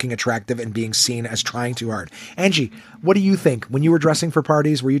between looking attractive and being seen as trying too hard. Angie, what do you think? When you were dressing for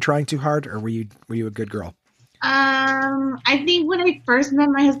parties, were you trying too hard, or were you a good girl? I think when I first met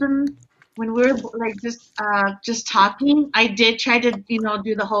my husband, when we were like just talking, I did try to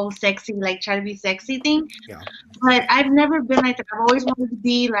do the whole sexy, like try to be sexy thing. Yeah. But I've never been like that. I've always wanted to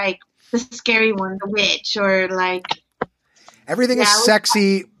be like the scary one, the witch, or like everything is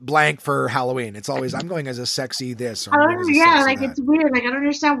sexy blank for Halloween. It's always I'm going as a sexy this. Or I don't, yeah, like that. It's weird. Like I don't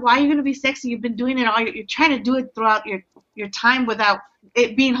understand why you're gonna be sexy. You've been doing it all. You're trying to do it throughout your time without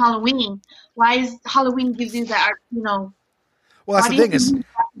it being Halloween. Why is Halloween gives you that? Well, that's the thing is,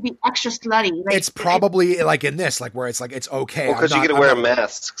 be extra slutty. Like, it's probably like in this, like where it's like it's okay. Well, because you get to wear a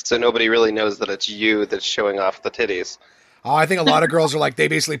mask, so nobody really knows that it's you that's showing off the titties. Oh, I think a lot of girls are like they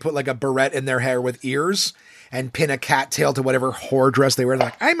basically put like a barrette in their hair with ears and pin a cat tail to whatever whore dress they wear. They're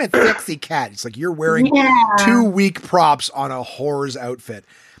like, I'm a sexy cat. It's like you're wearing 2 weak props on a whore's outfit.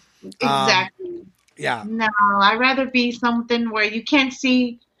 Exactly. Yeah. No, I'd rather be something where you can't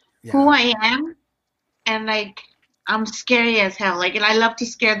see who I am, and like I'm scary as hell. Like, and I love to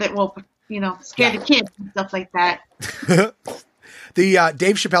scare the kids and stuff like that. The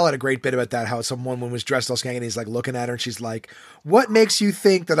Dave Chappelle had a great bit about that. How some woman was dressed all skanky, and he's like looking at her, and she's like, "What makes you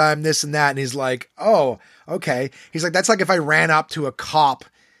think that I'm this and that?" And he's like, "Oh, okay." He's like, "That's like if I ran up to a cop,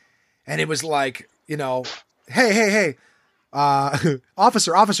 and it was like, hey,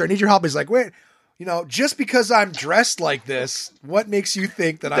 officer, I need your help." He's like, "Wait." Just because I'm dressed like this, what makes you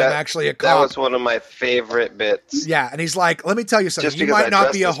think that I'm actually a cop? That was one of my favorite bits. Yeah, and he's like, let me tell you something. You might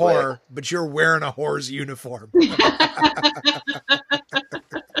not be a whore, but you're wearing a whore's uniform.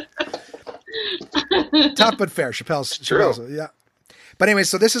 Tough but fair. Chappelle's yeah. But anyway,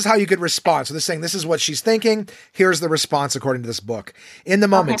 so this is how you could respond. So this is saying this is what she's thinking. Here's the response according to this book. In the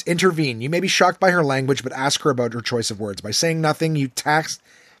moment, intervene. You may be shocked by her language, but ask her about her choice of words. By saying nothing, you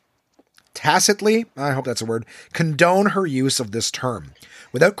tacitly, I hope that's a word, condone her use of this term.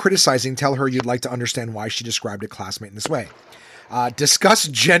 Without criticizing, tell her you'd like to understand why she described a classmate in this way. Discuss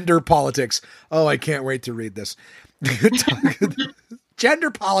gender politics. Oh, I can't wait to read this.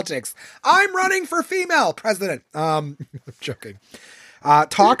 Gender politics. I'm running for female president. Joking.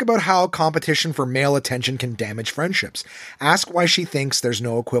 Talk about how competition for male attention can damage friendships. Ask why she thinks there's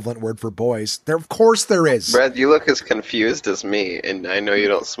no equivalent word for boys. Of course there is. Brad, you look as confused as me, and I know you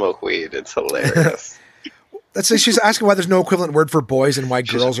don't smoke weed. It's hilarious. Let's say she's asking why there's no equivalent word for boys and why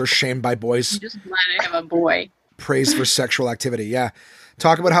girls are shamed by boys. I'm just glad I have a boy. Praised for sexual activity. Yeah.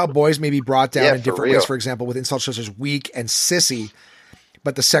 Talk about how boys may be brought down in different ways. For example, with insults such as weak and sissy,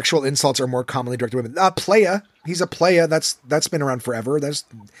 but the sexual insults are more commonly directed at women. Playa. He's a playa. That's been around forever. It's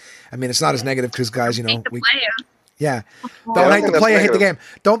not as negative because guys, yeah. Don't hate the playa, hate the game.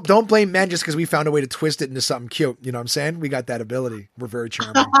 Don't blame men just because we found a way to twist it into something cute. You know what I'm saying? We got that ability. We're very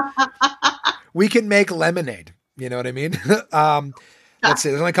charming. We can make lemonade. You know what I mean? Let's see.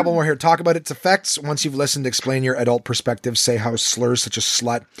 There's only a couple more here. Talk about its effects. Once you've listened, explain your adult perspective. Say how slurs such as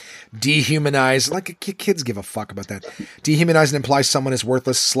slut dehumanize. Like kids give a fuck about that. Dehumanize and imply someone is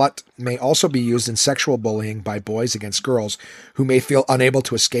worthless. Slut may also be used in sexual bullying by boys against girls who may feel unable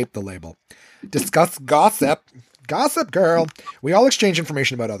to escape the label. Discuss gossip. Gossip girl. We all exchange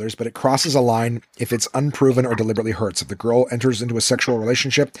information about others, but it crosses a line if it's unproven or deliberately hurts. If the girl enters into a sexual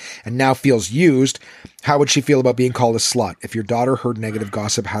relationship and now feels used, how would she feel about being called a slut? If your daughter heard negative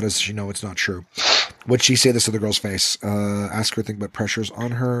gossip, how does she know it's not true? Would she say this to the girl's face? Ask her to think about pressures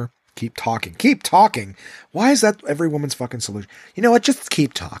on her. Keep talking. Keep talking. Why is that every woman's fucking solution? You know what? Just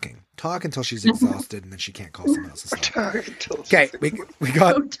keep talking. Talk until she's exhausted and then she can't call someone else a slut. Okay, we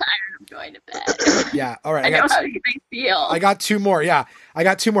got... I'm so tired. I'm going to bed. Yeah, all right. I know how you feel. I got 2 more. Yeah, I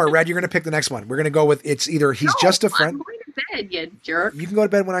got 2 more. Red, you're going to pick the next one. We're going to go with it's either he's just a friend. I'm going to bed, you jerk. You can go to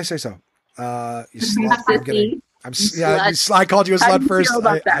bed when I say so. You slut. I'm kidding. I called you a slut first.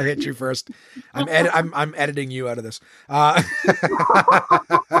 I hit you first. I'm editing you out of this.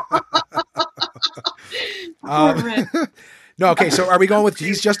 No, okay. So are we going with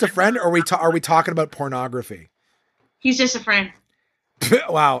he's just a friend, or are we talking about pornography? He's just a friend.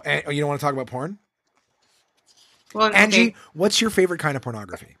 Wow. And you don't want to talk about porn? Well, Angie, what's your favorite kind of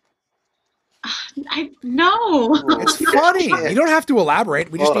pornography? No. It's funny. Yeah. You don't have to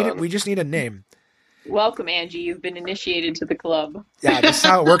elaborate. We just Hold need it. on. We just need a name. Welcome, Angie. You've been initiated to the club. Yeah, this is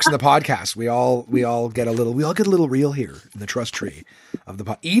how it works in the podcast. We all get a little real here in the trust tree of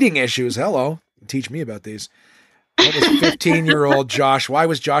the eating issues. Hello, teach me about these. What was 15-year-old Josh? Why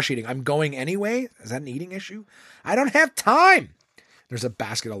was Josh eating? I'm going anyway. Is that an eating issue? I don't have time. There's a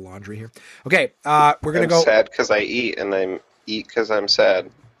basket of laundry here. Okay, we're gonna I'm go. sad because I eat, and I eat because I'm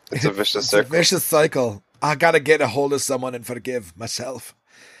sad. It's a vicious It's a circle. vicious cycle. I gotta get a hold of someone and forgive myself.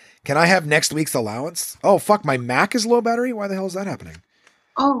 Can I have next week's allowance? Oh fuck, my Mac is low battery. Why the hell is that happening?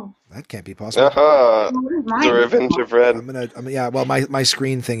 Oh, That can't be possible. what is mine? The Revenge of Red. Yeah, well, my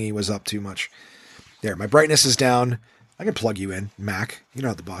screen thingy was up too much. There, my brightness is down. I can plug you in, Mac. You know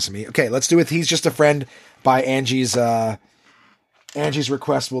how the boss of me. Okay, let's do it. He's Just a Friend by Angie's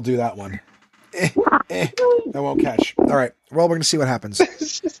request. We'll do that one. That won't catch. All right. Well, we're going to see what happens.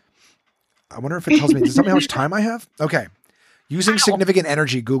 I wonder if it tells me. Does it tell me how much time I have? Okay. Using significant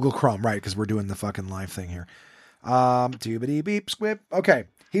energy, Google Chrome. Right, because we're doing the fucking live thing here. Doobity beep squip. Okay.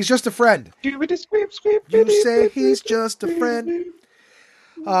 He's just a friend. You say he's just a friend.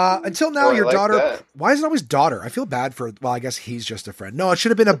 Until now, Oh, I your like daughter. that. Why is it always daughter? I feel bad for. Well, I guess he's just a friend. No, it should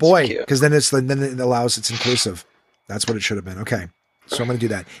have been a boy cute. because then it allows it's inclusive. That's what it should have been. Okay, so I'm going to do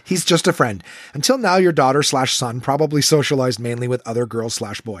that. He's just a friend. Until now, your daughter/son probably socialized mainly with other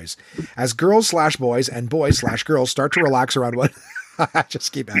girls/boys. As girls/boys and boys/girls start to relax around what. I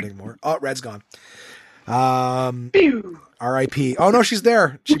just keep adding more. Oh, Red's gone. R.I.P. Oh no, she's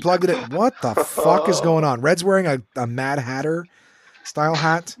there. She plugged it in. What the fuck is going on? Red's wearing a Mad Hatter style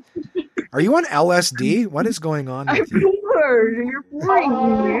hat. Are you on LSD? What is going on with you? You're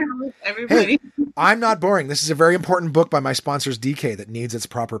boring. Everybody. I'm not boring. This is a very important book by my sponsors, DK, that needs its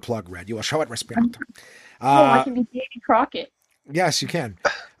proper plug, Red. You will show it respect. I can be Davy Crockett. Yes, you can.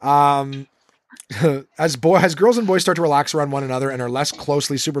 As girls and boys start to relax around one another and are less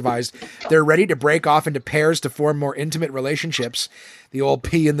closely supervised, they're ready to break off into pairs to form more intimate relationships, the old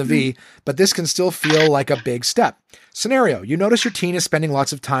P and the V, but this can still feel like a big step. Scenario: you notice your teen is spending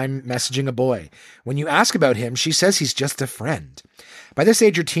lots of time messaging a boy. When you ask about him, she says he's just a friend. By this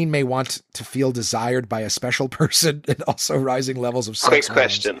age, your teen may want to feel desired by a special person and also rising levels of sex Quick hormones.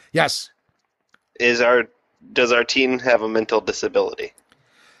 question. Yes. Does our teen have a mental disability?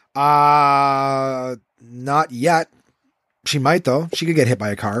 Not yet. She might though. She could get hit by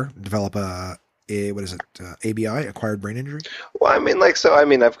a car, develop ABI, acquired brain injury. Well, I've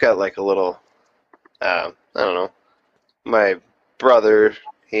got like a little, I don't know. My brother,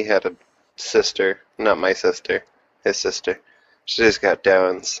 he had a sister, not my sister, his sister. She just got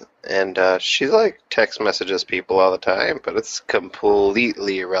Downs, and she like text messages people all the time, but it's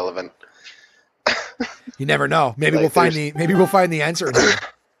completely irrelevant. You never know. Maybe Like, we'll find the answer in here.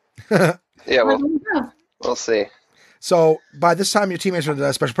 Yeah, well, we'll see. So by this time, your teammates are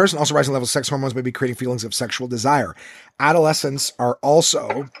a special person. Also, rising levels of sex hormones may be creating feelings of sexual desire. Adolescents are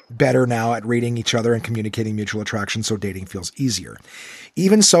also better now at reading each other and communicating mutual attraction, so dating feels easier.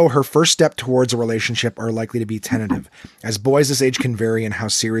 Even so, her first step towards a relationship are likely to be tentative. As boys this age can vary in how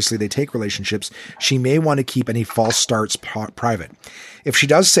seriously they take relationships, she may want to keep any false starts private. If she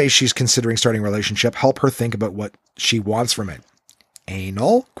does say she's considering starting a relationship, help her think about what she wants from it.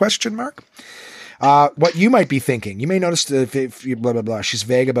 Anal? ? What you might be thinking. You may notice that if you blah, blah, blah. She's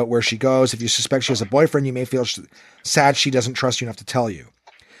vague about where she goes. If you suspect she has a boyfriend, you may feel sad she doesn't trust you enough to tell you.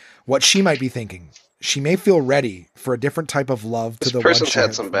 What she might be thinking. She may feel ready for a different type of love to This the one person's she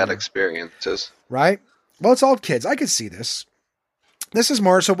had some bad from you. experiences. Right? Well, it's all kids. I could see this. This is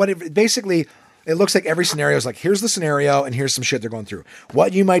more, so basically, it looks like every scenario is like, here's the scenario and here's some shit they're going through.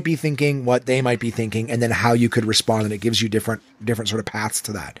 What you might be thinking, what they might be thinking, and then how you could respond, and it gives you different sort of paths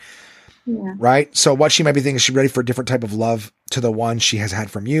to that. Yeah. Right? So what she might be thinking is she's ready for a different type of love to the one she has had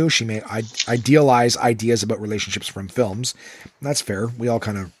from you. She may idealize ideas about relationships from films. That's fair. We all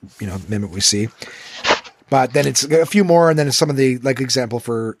kind of, mimic what we see. But then it's a few more, and then it's some of the, like, example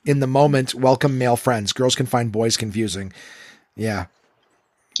for in the moment, welcome male friends. Girls can find boys confusing. Yeah.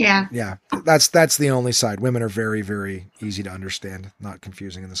 Yeah. Yeah. That's the only side. Women are very, very easy to understand, not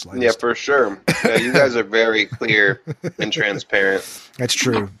confusing in the slightest. Yeah, for sure. Yeah, you guys are very clear and transparent. That's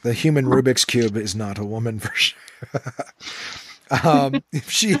true. The human Rubik's Cube is not a woman for sure.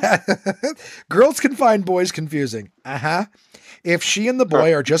 Girls can find boys confusing. If she and the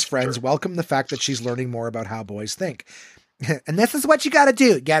boy are just friends, welcome the fact that she's learning more about how boys think. And this is what you got to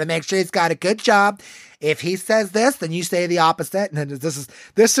do. You got to make sure he's got a good job. If he says this, then you say the opposite. And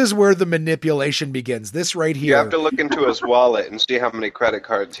this is where the manipulation begins. This right here. You have to look into his wallet and see how many credit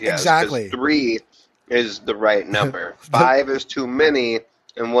cards he has. 'cause Exactly. 3 is the right number. 5 is too many,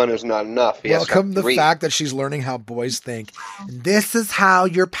 and one is not enough. He has to have Welcome the three. fact that she's learning how boys think. And this is how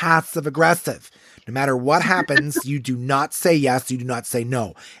you're passive aggressive. No matter what happens, you do not say yes, you do not say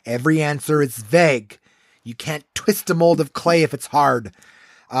no. Every answer is vague. You can't twist a mold of clay if it's hard.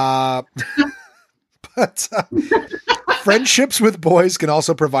 But friendships with boys can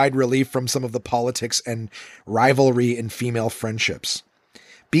also provide relief from some of the politics and rivalry in female friendships.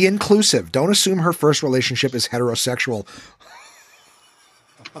 Be inclusive. Don't assume her first relationship is heterosexual.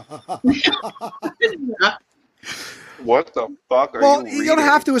 What the fuck are Well, you you don't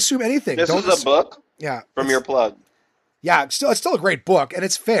reading? have to assume anything. This Don't is a book Yeah. from your plug. Yeah, it's still a great book, and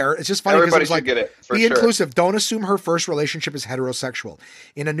it's fair. It's just funny because Everybody it's should like, get it, for be sure. inclusive. Don't assume her first relationship is heterosexual.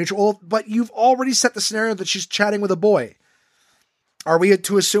 In a neutral, but you've already set the scenario that she's chatting with a boy. Are we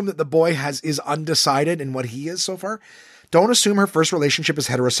to assume that the boy is undecided in what he is so far? Don't assume her first relationship is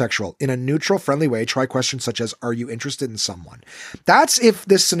heterosexual. In a neutral, friendly way, try questions such as, are you interested in someone? That's if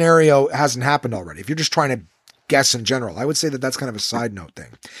this scenario hasn't happened already. If you're just trying to guess in general, I would say that that's kind of a side note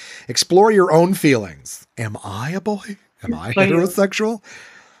thing. Explore your own feelings. Am I a boy? Am I heterosexual?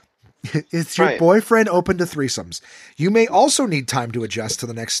 Is your Right. boyfriend open to threesomes? You may also need time to adjust to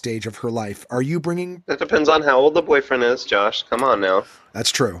the next stage of her life. Are you bringing... That depends on how old the boyfriend is, Josh. Come on now.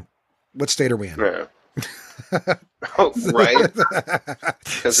 That's true. What state are we in? Yeah. Oh, right?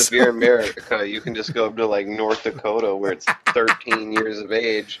 Because if you're in America, you can just go up to like North Dakota where it's 13 years of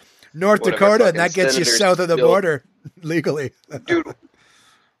age. North Whatever Dakota, and that fucking gets you senators south of the still- border legally. Dude,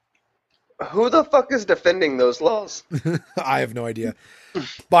 who the fuck is defending those laws? I have no idea.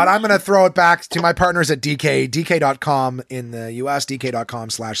 But I'm going to throw it back to my partners at DK, DK.com in the US,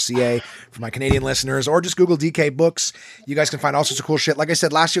 DK.com/CA for my Canadian listeners, or just Google DK books. You guys can find all sorts of cool shit. Like I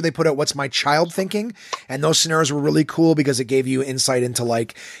said, last year they put out What's My Child Thinking? And those scenarios were really cool because it gave you insight into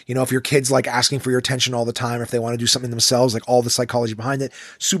like, you know, if your kid's like asking for your attention all the time, or if they want to do something themselves, like all the psychology behind it.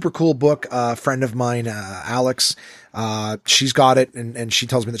 Super cool book. A friend of mine, Alex, she's got it, and she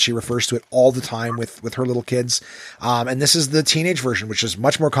tells me that she refers to it all the time with her little kids. And this is the teenage version, which is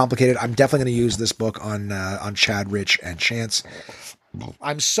much more complicated. I'm definitely going to use this book on Chad, Rich, and Chance.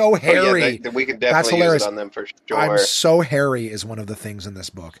 I'm so hairy. We can That's definitely use hilarious. it on them for sure. I'm so hairy is one of the things in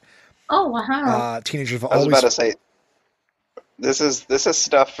this book. Oh wow. Teenagers have I was always about to say, this is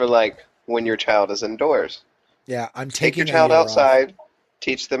stuff for like when your child is indoors. I'm Take taking your child a year off. outside,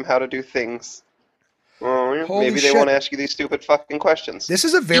 teach them how to do things. Well, Holy maybe they shit. won't ask you these stupid fucking questions. This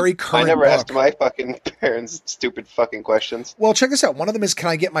is a very I current never book. asked my fucking parents stupid fucking questions. Well, check this out. One of them is, can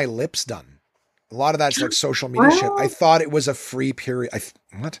I get my lips done? A lot of that's like social media shit. I thought it was a free period.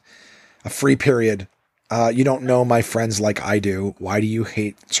 What? A free period. You don't know my friends like I do. Why do you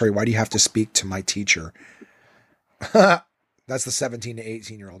have to speak to my teacher? That's the 17 to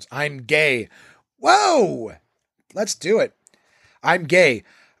 18 year olds. I'm gay. Whoa! Let's do it. I'm gay.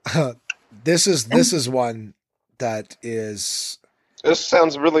 This is one that is... This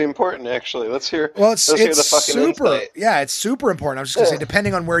sounds really important, actually. Let's hear. Well, let's hear the fucking super. insight. Yeah, it's super important. I was just gonna say,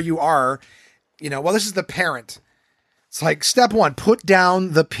 depending on where you are, this is the parent. It's like step one: put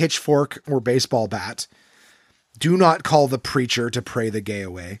down the pitchfork or baseball bat. Do not call the preacher to pray the gay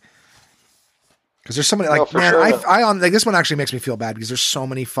away. Because there's so many, like, for man, sure. I on like this one actually makes me feel bad because there's so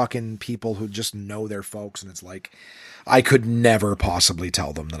many fucking people who just know their folks, and it's like, I could never possibly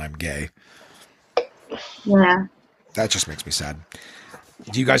tell them that I'm gay. Yeah. That just makes me sad.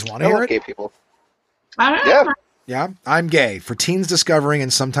 Do you guys want to I hear like it? gay people. I don't Yeah. know. Yeah, I'm gay. For teens, discovering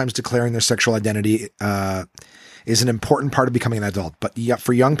and sometimes declaring their sexual identity is an important part of becoming an adult. But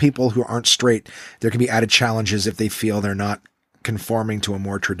for young people who aren't straight, there can be added challenges if they feel they're not conforming to a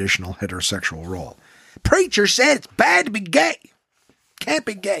more traditional heterosexual role. Preacher said it's bad to be gay. Can't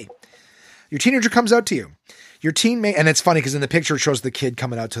be gay. Your teenager comes out to you. Your teen may, and it's funny because in the picture it shows the kid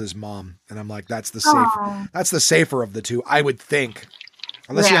coming out to his mom, and I'm like, that's the safe. Aw. That's the safer of the two, I would think,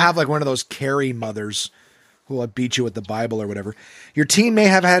 unless you Yeah. have like one of those Carrie mothers who will beat you with the Bible or whatever. Your teen may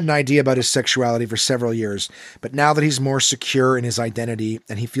have had an idea about his sexuality for several years, but now that he's more secure in his identity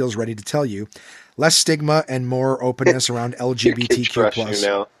and he feels ready to tell you, less stigma and more openness around Your kids LGBTQ crush you plus.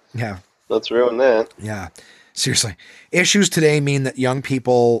 now. Yeah. Let's ruin that. Yeah, seriously. Issues today mean that young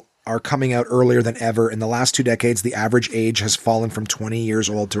people are coming out earlier than ever. In the last 2 decades, the average age has fallen from 20 years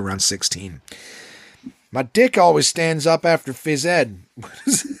old to around 16. My dick always stands up after phys ed.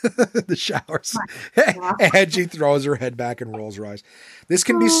 The showers. And she throws her head back and rolls her eyes. This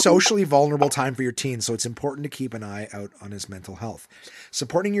can be socially vulnerable time for your teen, so it's important to keep an eye out on his mental health.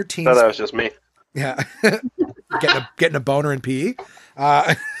 Supporting your teens. No, that was just me. Yeah. getting a boner in PE. So,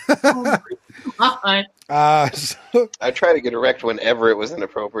 I try to get erect whenever it was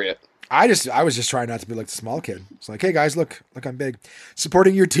inappropriate. I was just trying not to be like the small kid. It's like, hey guys, look, I'm big.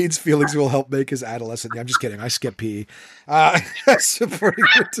 Supporting your teen's feelings will help make his adolescent. I'm just kidding. I skip PE. Supporting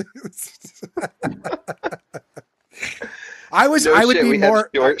your teens. I would be we more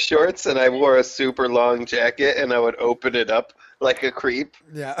had short shorts, and I wore a super long jacket, and I would open it up like a creep.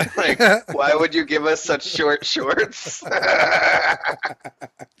 Yeah. Like, why would you give us such short shorts?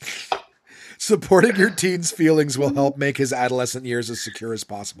 Supporting your teen's feelings will help make his adolescent years as secure as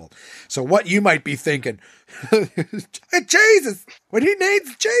possible. So what you might be thinking, Jesus, when he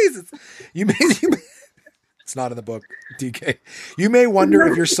needs Jesus, you may it's not in the book, DK. You may wonder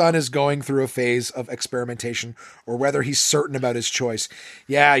if your son is going through a phase of experimentation or whether he's certain about his choice.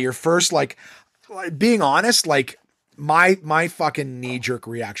 Yeah, your first, like being honest, like my fucking knee-jerk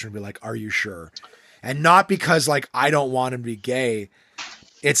reaction would be like, are you sure? And not because like I don't want him to be gay.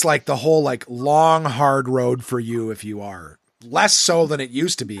 It's like the whole like long, hard road for you if you are. Less so than it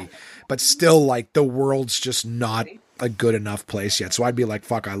used to be, but still like the world's just not a good enough place yet. So I'd be like,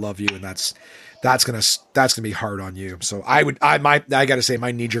 fuck, I love you. And that's gonna be hard on you. So I gotta say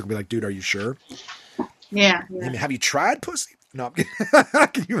my knee jerk would be like, dude, are you sure? Yeah. Have you tried pussy? No, can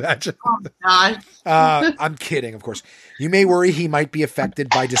you imagine? Oh, God. I'm kidding, of course. You may worry he might be affected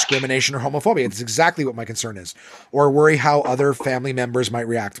by discrimination or homophobia. It's exactly what my concern is. Or worry how other family members might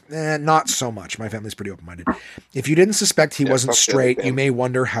react. Not so much. My family's pretty open-minded. If you didn't suspect he wasn't straight, you may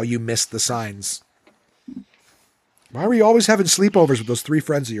wonder how you missed the signs. Why were you always having sleepovers with those 3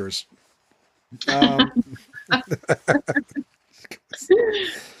 friends of yours?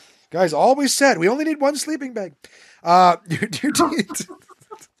 Guys always said we only need 1 sleeping bag. Your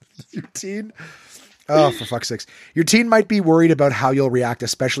teen. Oh, for fuck's sakes. Your teen might be worried about how you'll react,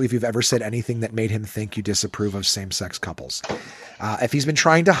 especially if you've ever said anything that made him think you disapprove of same-sex couples. If he's been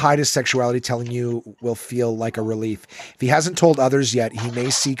trying to hide his sexuality, telling you will feel like a relief. If he hasn't told others yet, he may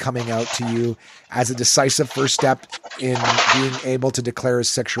see coming out to you as a decisive first step in being able to declare his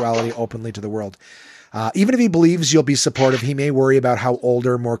sexuality openly to the world. Even if he believes you'll be supportive, he may worry about how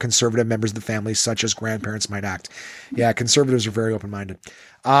older, more conservative members of the family, such as grandparents, might act. Yeah, conservatives are very open-minded.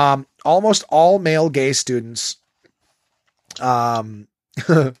 Almost all male gay students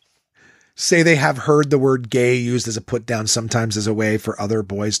say they have heard the word gay used as a put-down, sometimes as a way for other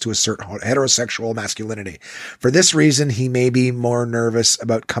boys to assert heterosexual masculinity. For this reason, he may be more nervous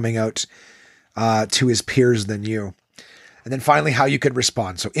about coming out to his peers than you. And then finally, how you could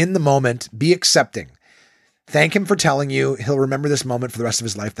respond. So in the moment, be accepting. Thank him for telling you. He'll remember this moment for the rest of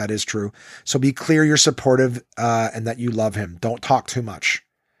his life. That is true. So be clear you're supportive and that you love him. Don't talk too much.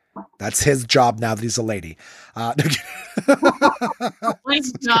 That's his job now that he's a lady. Oh my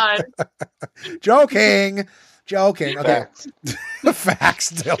God. Joking. Okay.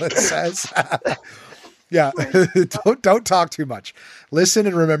 Facts, Dylan says. Yeah, don't talk too much. Listen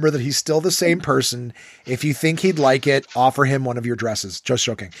and remember that he's still the same person. If you think he'd like it, offer him one of your dresses. Just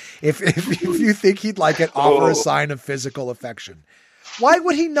joking. If you think he'd like it, offer a sign of physical affection. Why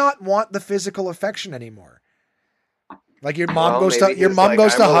would he not want the physical affection anymore? Like your mom goes to hug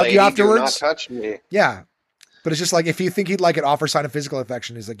you afterwards. Do not touch me. Yeah, but it's just like if you think he'd like it, offer a sign of physical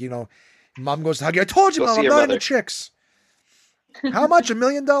affection. He's like, mom goes to hug you. I told you, Mom, I'm not into chicks. How much? $1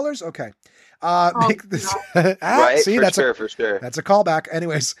 million? Okay. Make this right, see, for sure. That's a callback.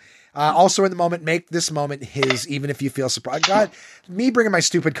 Anyways, also in the moment, make this moment his, even if you feel surprised. God, me bringing my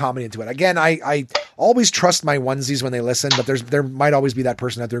stupid comedy into it. Again, I always trust my onesies when they listen, but there might always be that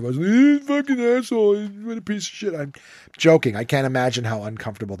person out there who goes, fucking asshole, what a piece of shit. I'm joking. I can't imagine how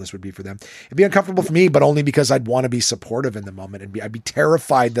uncomfortable this would be for them. It'd be uncomfortable for me, but only because I'd want to be supportive in the moment, and I'd be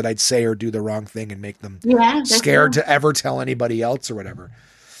terrified that I'd say or do the wrong thing and make them scared to ever tell anybody else or whatever.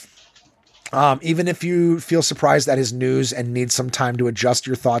 Even if you feel surprised at his news and need some time to adjust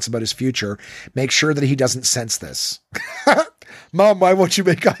your thoughts about his future, make sure that he doesn't sense this. Mom, why won't you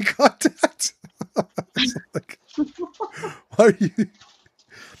make eye contact? Like, why are you?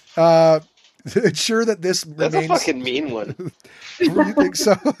 Ensure that this That's remains... a fucking mean one. You think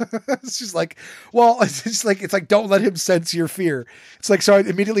so? It's just like, well, it's like, don't let him sense your fear. It's like, so I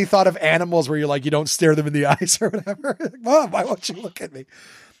immediately thought of animals where you're like, you don't stare them in the eyes or whatever. Like, Mom, why won't you look at me?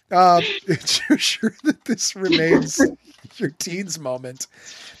 Ensure that this remains your teen's moment.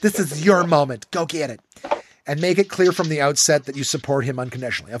 This is your moment. Go get it. And make it clear from the outset that you support him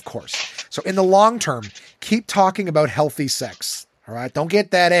unconditionally, of course. So in the long term, keep talking about healthy sex. All right. Don't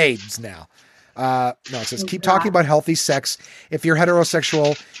get that AIDS now. No, it says keep talking about healthy sex. If you're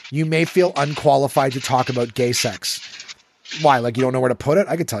heterosexual, you may feel unqualified to talk about gay sex. Why? Like you don't know where to put it?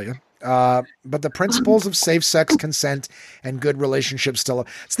 I could tell you. But the principles of safe sex, consent, and good relationships still.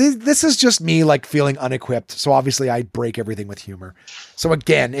 So this is just me like feeling unequipped. So obviously I break everything with humor. So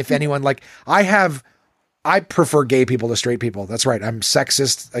again, if anyone like I prefer gay people to straight people. That's right. I'm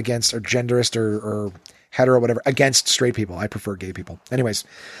sexist against or genderist or hetero, whatever, against straight people. I prefer gay people. Anyways,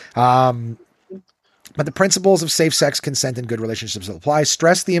 but the principles of safe sex, consent, and good relationships will apply.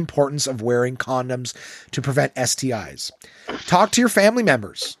 Stress the importance of wearing condoms to prevent STIs. Talk to your family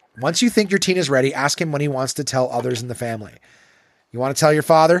members. Once you think your teen is ready, ask him when he wants to tell others in the family. You want to tell your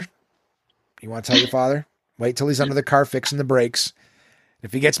father? Wait till he's under the car fixing the brakes.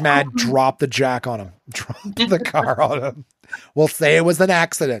 If he gets mad, drop the jack on him. Drop the car on him. We'll say it was an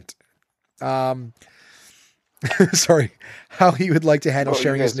accident. Sorry. How he would like to handle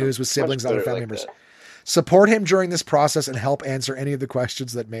sharing his news with siblings and other family members. Support him during this process and help answer any of the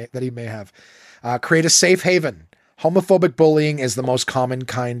questions that he may have. Create a safe haven. Homophobic bullying is the most common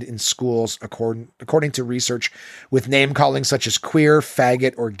kind in schools, according to research, with name calling such as queer,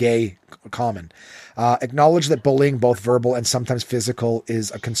 faggot, or gay common. Acknowledge that bullying, both verbal and sometimes physical,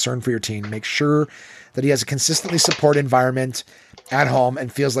 is a concern for your teen. Make sure that he has a consistently supported environment at home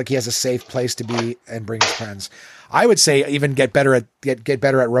and feels like he has a safe place to be and bring his friends. I would say even get better at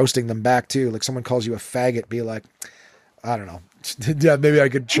roasting them back too. Like someone calls you a faggot, be like, I don't know. Yeah, maybe I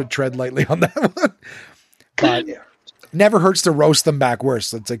should tread lightly on that one. But never hurts to roast them back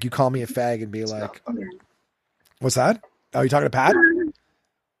worse. It's like you call me a fag and be like, what's that? Oh, you talking to Pat?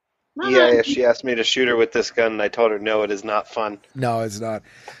 Yeah, she asked me to shoot her with this gun, and I told her, no, it is not fun. No, it's not.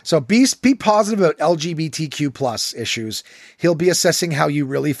 So be positive about LGBTQ plus issues. He'll be assessing how you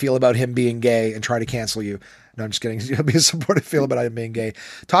really feel about him being gay and try to cancel you. No, I'm just kidding. He'll be supportive feel about him being gay.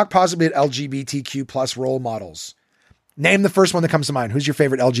 Talk positively about LGBTQ plus role models. Name the first one that comes to mind. Who's your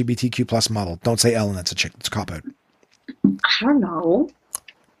favorite LGBTQ plus model? Don't say Ellen. That's a chick. It's a cop out. I don't know.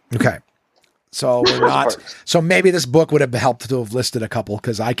 Okay. So we're not. So maybe this book would have helped to have listed a couple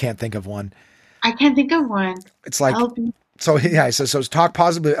because I can't think of one. I can't think of one. It's like so. Yeah. So talk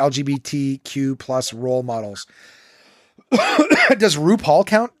positively about LGBTQ plus role models. Does RuPaul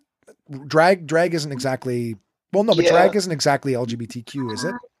count? Drag isn't exactly. Well, no, but drag isn't exactly LGBTQ, is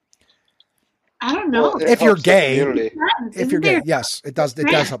it? I don't know. Well, if you're gay, yes, it does. It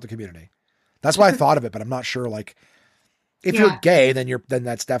does help the community. That's why I thought of it, but I'm not sure. Like, if you're gay, then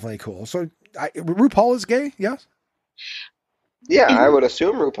that's definitely cool. So, RuPaul is gay, yes. Yeah, I would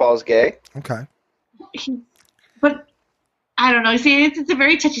assume RuPaul's gay. Okay, but I don't know. See, it's a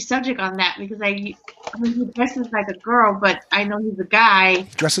very touchy subject on that because he dresses like a girl, but I know he's a guy.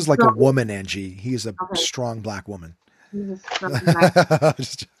 He dresses like a woman, Angie. He's a strong black woman. He's a strong black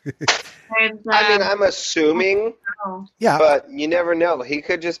and, I mean, I'm assuming, yeah, but you never know. He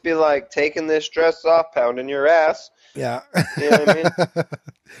could just be like taking this dress off, pounding your ass. Yeah, you know what I mean.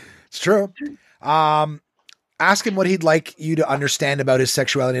 It's true. Ask him what he'd like you to understand about his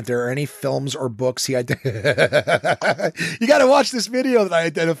sexuality. If there are any films or books you got to watch this video that I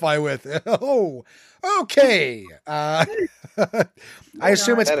identify with. Oh, okay. I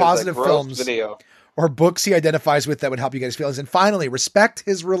assume it's positive films video. Or books he identifies with that would help you get his feelings. And finally, respect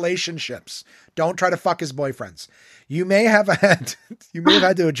his relationships. Don't try to fuck his boyfriends. You may have had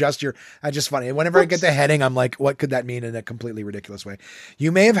to adjust your, just funny. Whenever I get the heading, I'm like, what could that mean in a completely ridiculous way?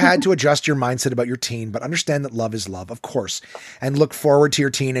 You may have had to adjust your mindset about your teen, but understand that love is love, of course, and look forward to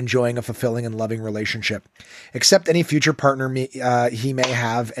your teen enjoying a fulfilling and loving relationship. Accept any future partner he may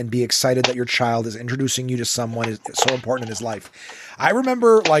have and be excited that your child is introducing you to someone is so important in his life. I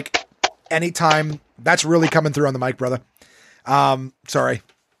remember like anytime that's really coming through on the mic, brother. Sorry.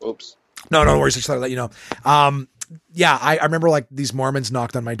 Oops. No worries. Just thought I'd let you know. Yeah, I remember like these Mormons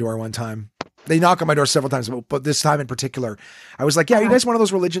knocked on my door one time. They knock on my door several times, but this time in particular, I was like, yeah, you guys one of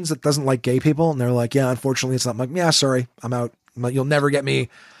those religions that doesn't like gay people? And they're like, yeah, unfortunately it's not. I'm like, yeah, sorry, I'm out. You'll never get me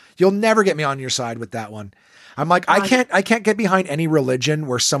on your side with that one. I'm like, I can't get behind any religion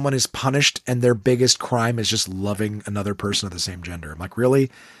where someone is punished and their biggest crime is just loving another person of the same gender. I'm like,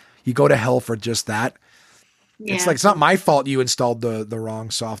 really? You go to hell for just that? Yeah. It's like, it's not my fault you installed the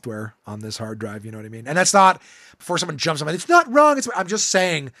wrong software on this hard drive. You know what I mean? And that's not, before someone jumps on me, it's not wrong. I'm just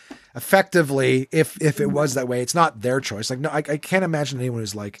saying, effectively, if it was that way, it's not their choice. Like, no, I can't imagine anyone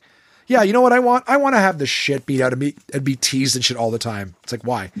who's like, yeah, you know what I want? I want to have the shit beat out of me and be teased and shit all the time. It's like,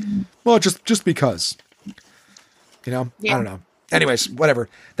 why? Well, just because. You know? Yeah. I don't know. Anyways, whatever.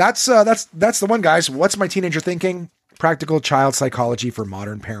 That's the one, guys. What's my teenager thinking? Practical Child Psychology for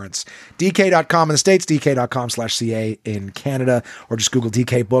Modern Parents. DK.com in the States, DK.com/CA in Canada, or just Google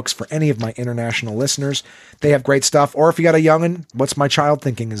DK Books for any of my international listeners. They have great stuff. Or if you got a youngin', What's My Child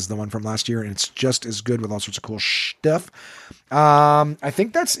Thinking is the one from last year, and it's just as good with all sorts of cool stuff. I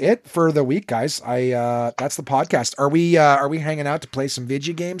think that's it for the week, guys. That's the podcast. Are we hanging out to play some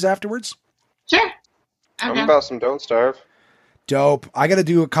video games afterwards? Sure. I'm about some Don't Starve. Dope. I got to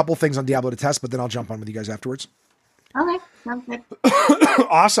do a couple things on Diablo to test, but then I'll jump on with you guys afterwards. Okay, sounds good.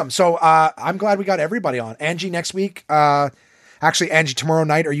 Awesome. So I'm glad we got everybody on. Angie next week. Actually, Angie, tomorrow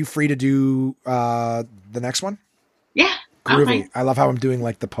night, are you free to do the next one? Yeah. Groovy. Okay. I love how I'm doing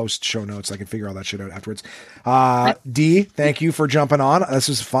like the post show notes. I can figure all that shit out afterwards. D, thank you for jumping on. This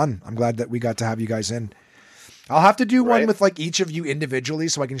was fun. I'm glad that we got to have you guys in. I'll have to do one with like each of you individually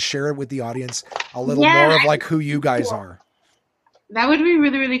so I can share it with the audience a little more of like who you guys are. That would be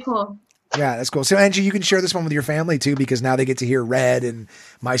really, really cool. Yeah, that's cool. So Angie, you can share this one with your family too, because now they get to hear Red and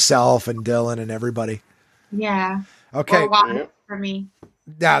myself and Dylan and everybody. Yeah. Okay. Or Juan for me.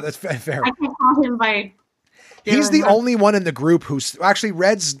 Yeah, that's fair. I can call him by Dylan. He's the only one in the group who's actually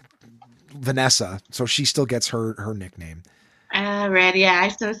Red's Vanessa, so she still gets her nickname. Red, yeah. I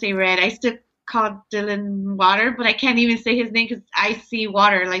still say Red. I still call Dylan Water, but I can't even say his name because I see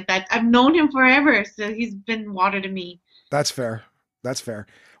water like that. I've known him forever, so he's been water to me. That's fair. That's fair.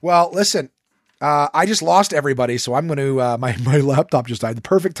 Well, listen, I just lost everybody, so I'm going to, my laptop just died. The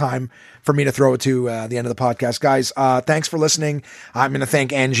perfect time for me to throw it to the end of the podcast. Guys, thanks for listening. I'm going to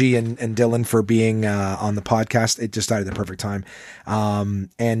thank Angie and Dylan for being on the podcast. It just died at the perfect time.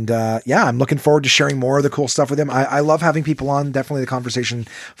 Yeah, I'm looking forward to sharing more of the cool stuff with them. I love having people on. Definitely the conversation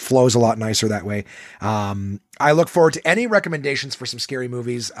flows a lot nicer that way. I look forward to any recommendations for some scary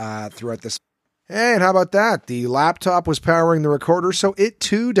movies throughout this. Hey, and how about that? The laptop was powering the recorder, so it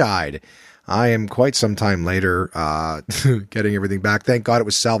too died. I am quite some time later getting everything back. Thank God it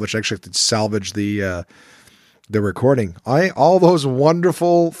was salvaged. I actually have to salvage the recording. All those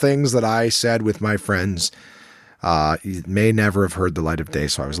wonderful things that I said with my friends may never have heard the light of day,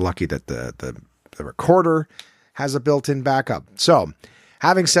 so I was lucky that the recorder has a built-in backup. So,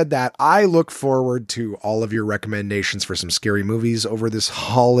 having said that, I look forward to all of your recommendations for some scary movies over this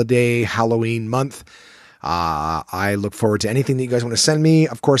holiday Halloween month. I look forward to anything that you guys want to send me.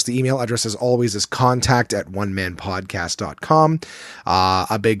 Of course, the email address as always is contact@onemanpodcast.com.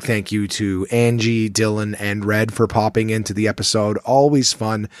 A big thank you to Angie, Dylan, and Red for popping into the episode. Always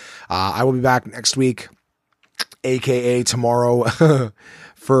fun. I will be back next week, aka tomorrow,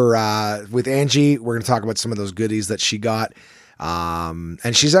 for with Angie. We're going to talk about some of those goodies that she got.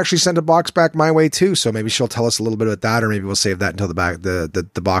 And she's actually sent a box back my way too. So maybe she'll tell us a little bit about that, or maybe we'll save that until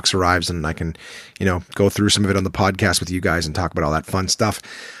the box arrives and I can, go through some of it on the podcast with you guys and talk about all that fun stuff.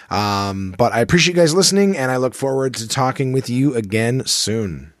 But I appreciate you guys listening, and I look forward to talking with you again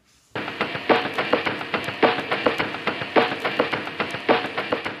soon.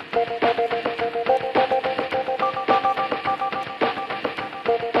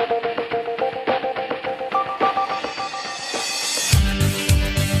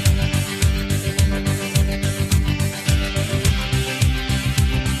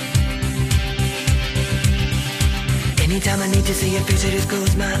 Anytime I need to see your face, I just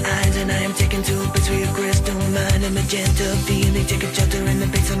close my eyes and I am taken to a place where your crystal mind and magenta feeling take a shelter in the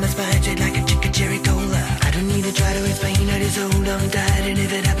base of my spine, straight like a chicken cherry cola. I don't need to try to explain, I just hold on tight, and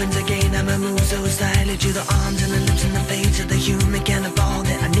if it happens again, I'ma move so silently to the arms and the lips and the face of the human kind of all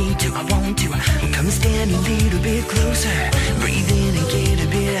that I need to, I want to. Come stand a little bit closer, breathe in and get a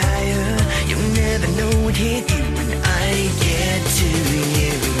bit higher. You'll never know what hit you when I get to you.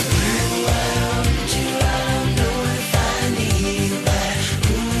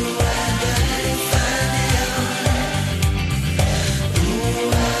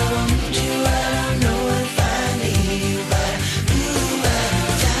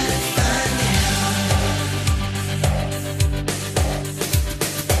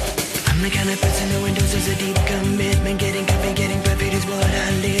 I'm the kind of person who endorses a deep commitment. Getting coffee, getting perfect is what I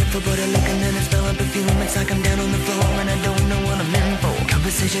live for. But I look and then I smell a perfume. It's like I'm down on the floor and I don't know what I'm in for.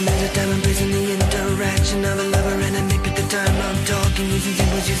 Conversation is a time and place in the interaction of a lover and a mate at the time I'm talking. Using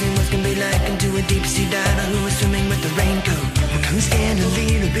symbols, using what can be like into a deep sea diver who is swimming with the raincoat. Well, come stand a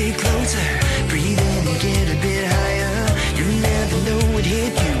little bit closer, breathe in and get a bit higher. You'll never know what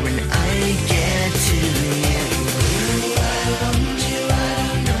hit you when I get to you. I want you, I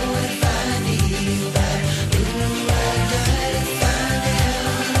don't know if I need you, but I try to find out.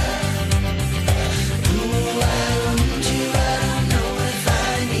 I want you, I don't know if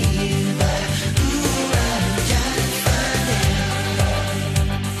I need you, but I try to find out.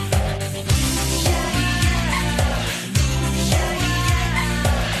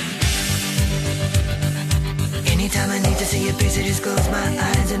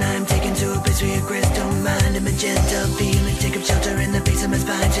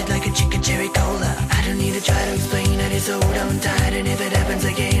 so damn tight, and if it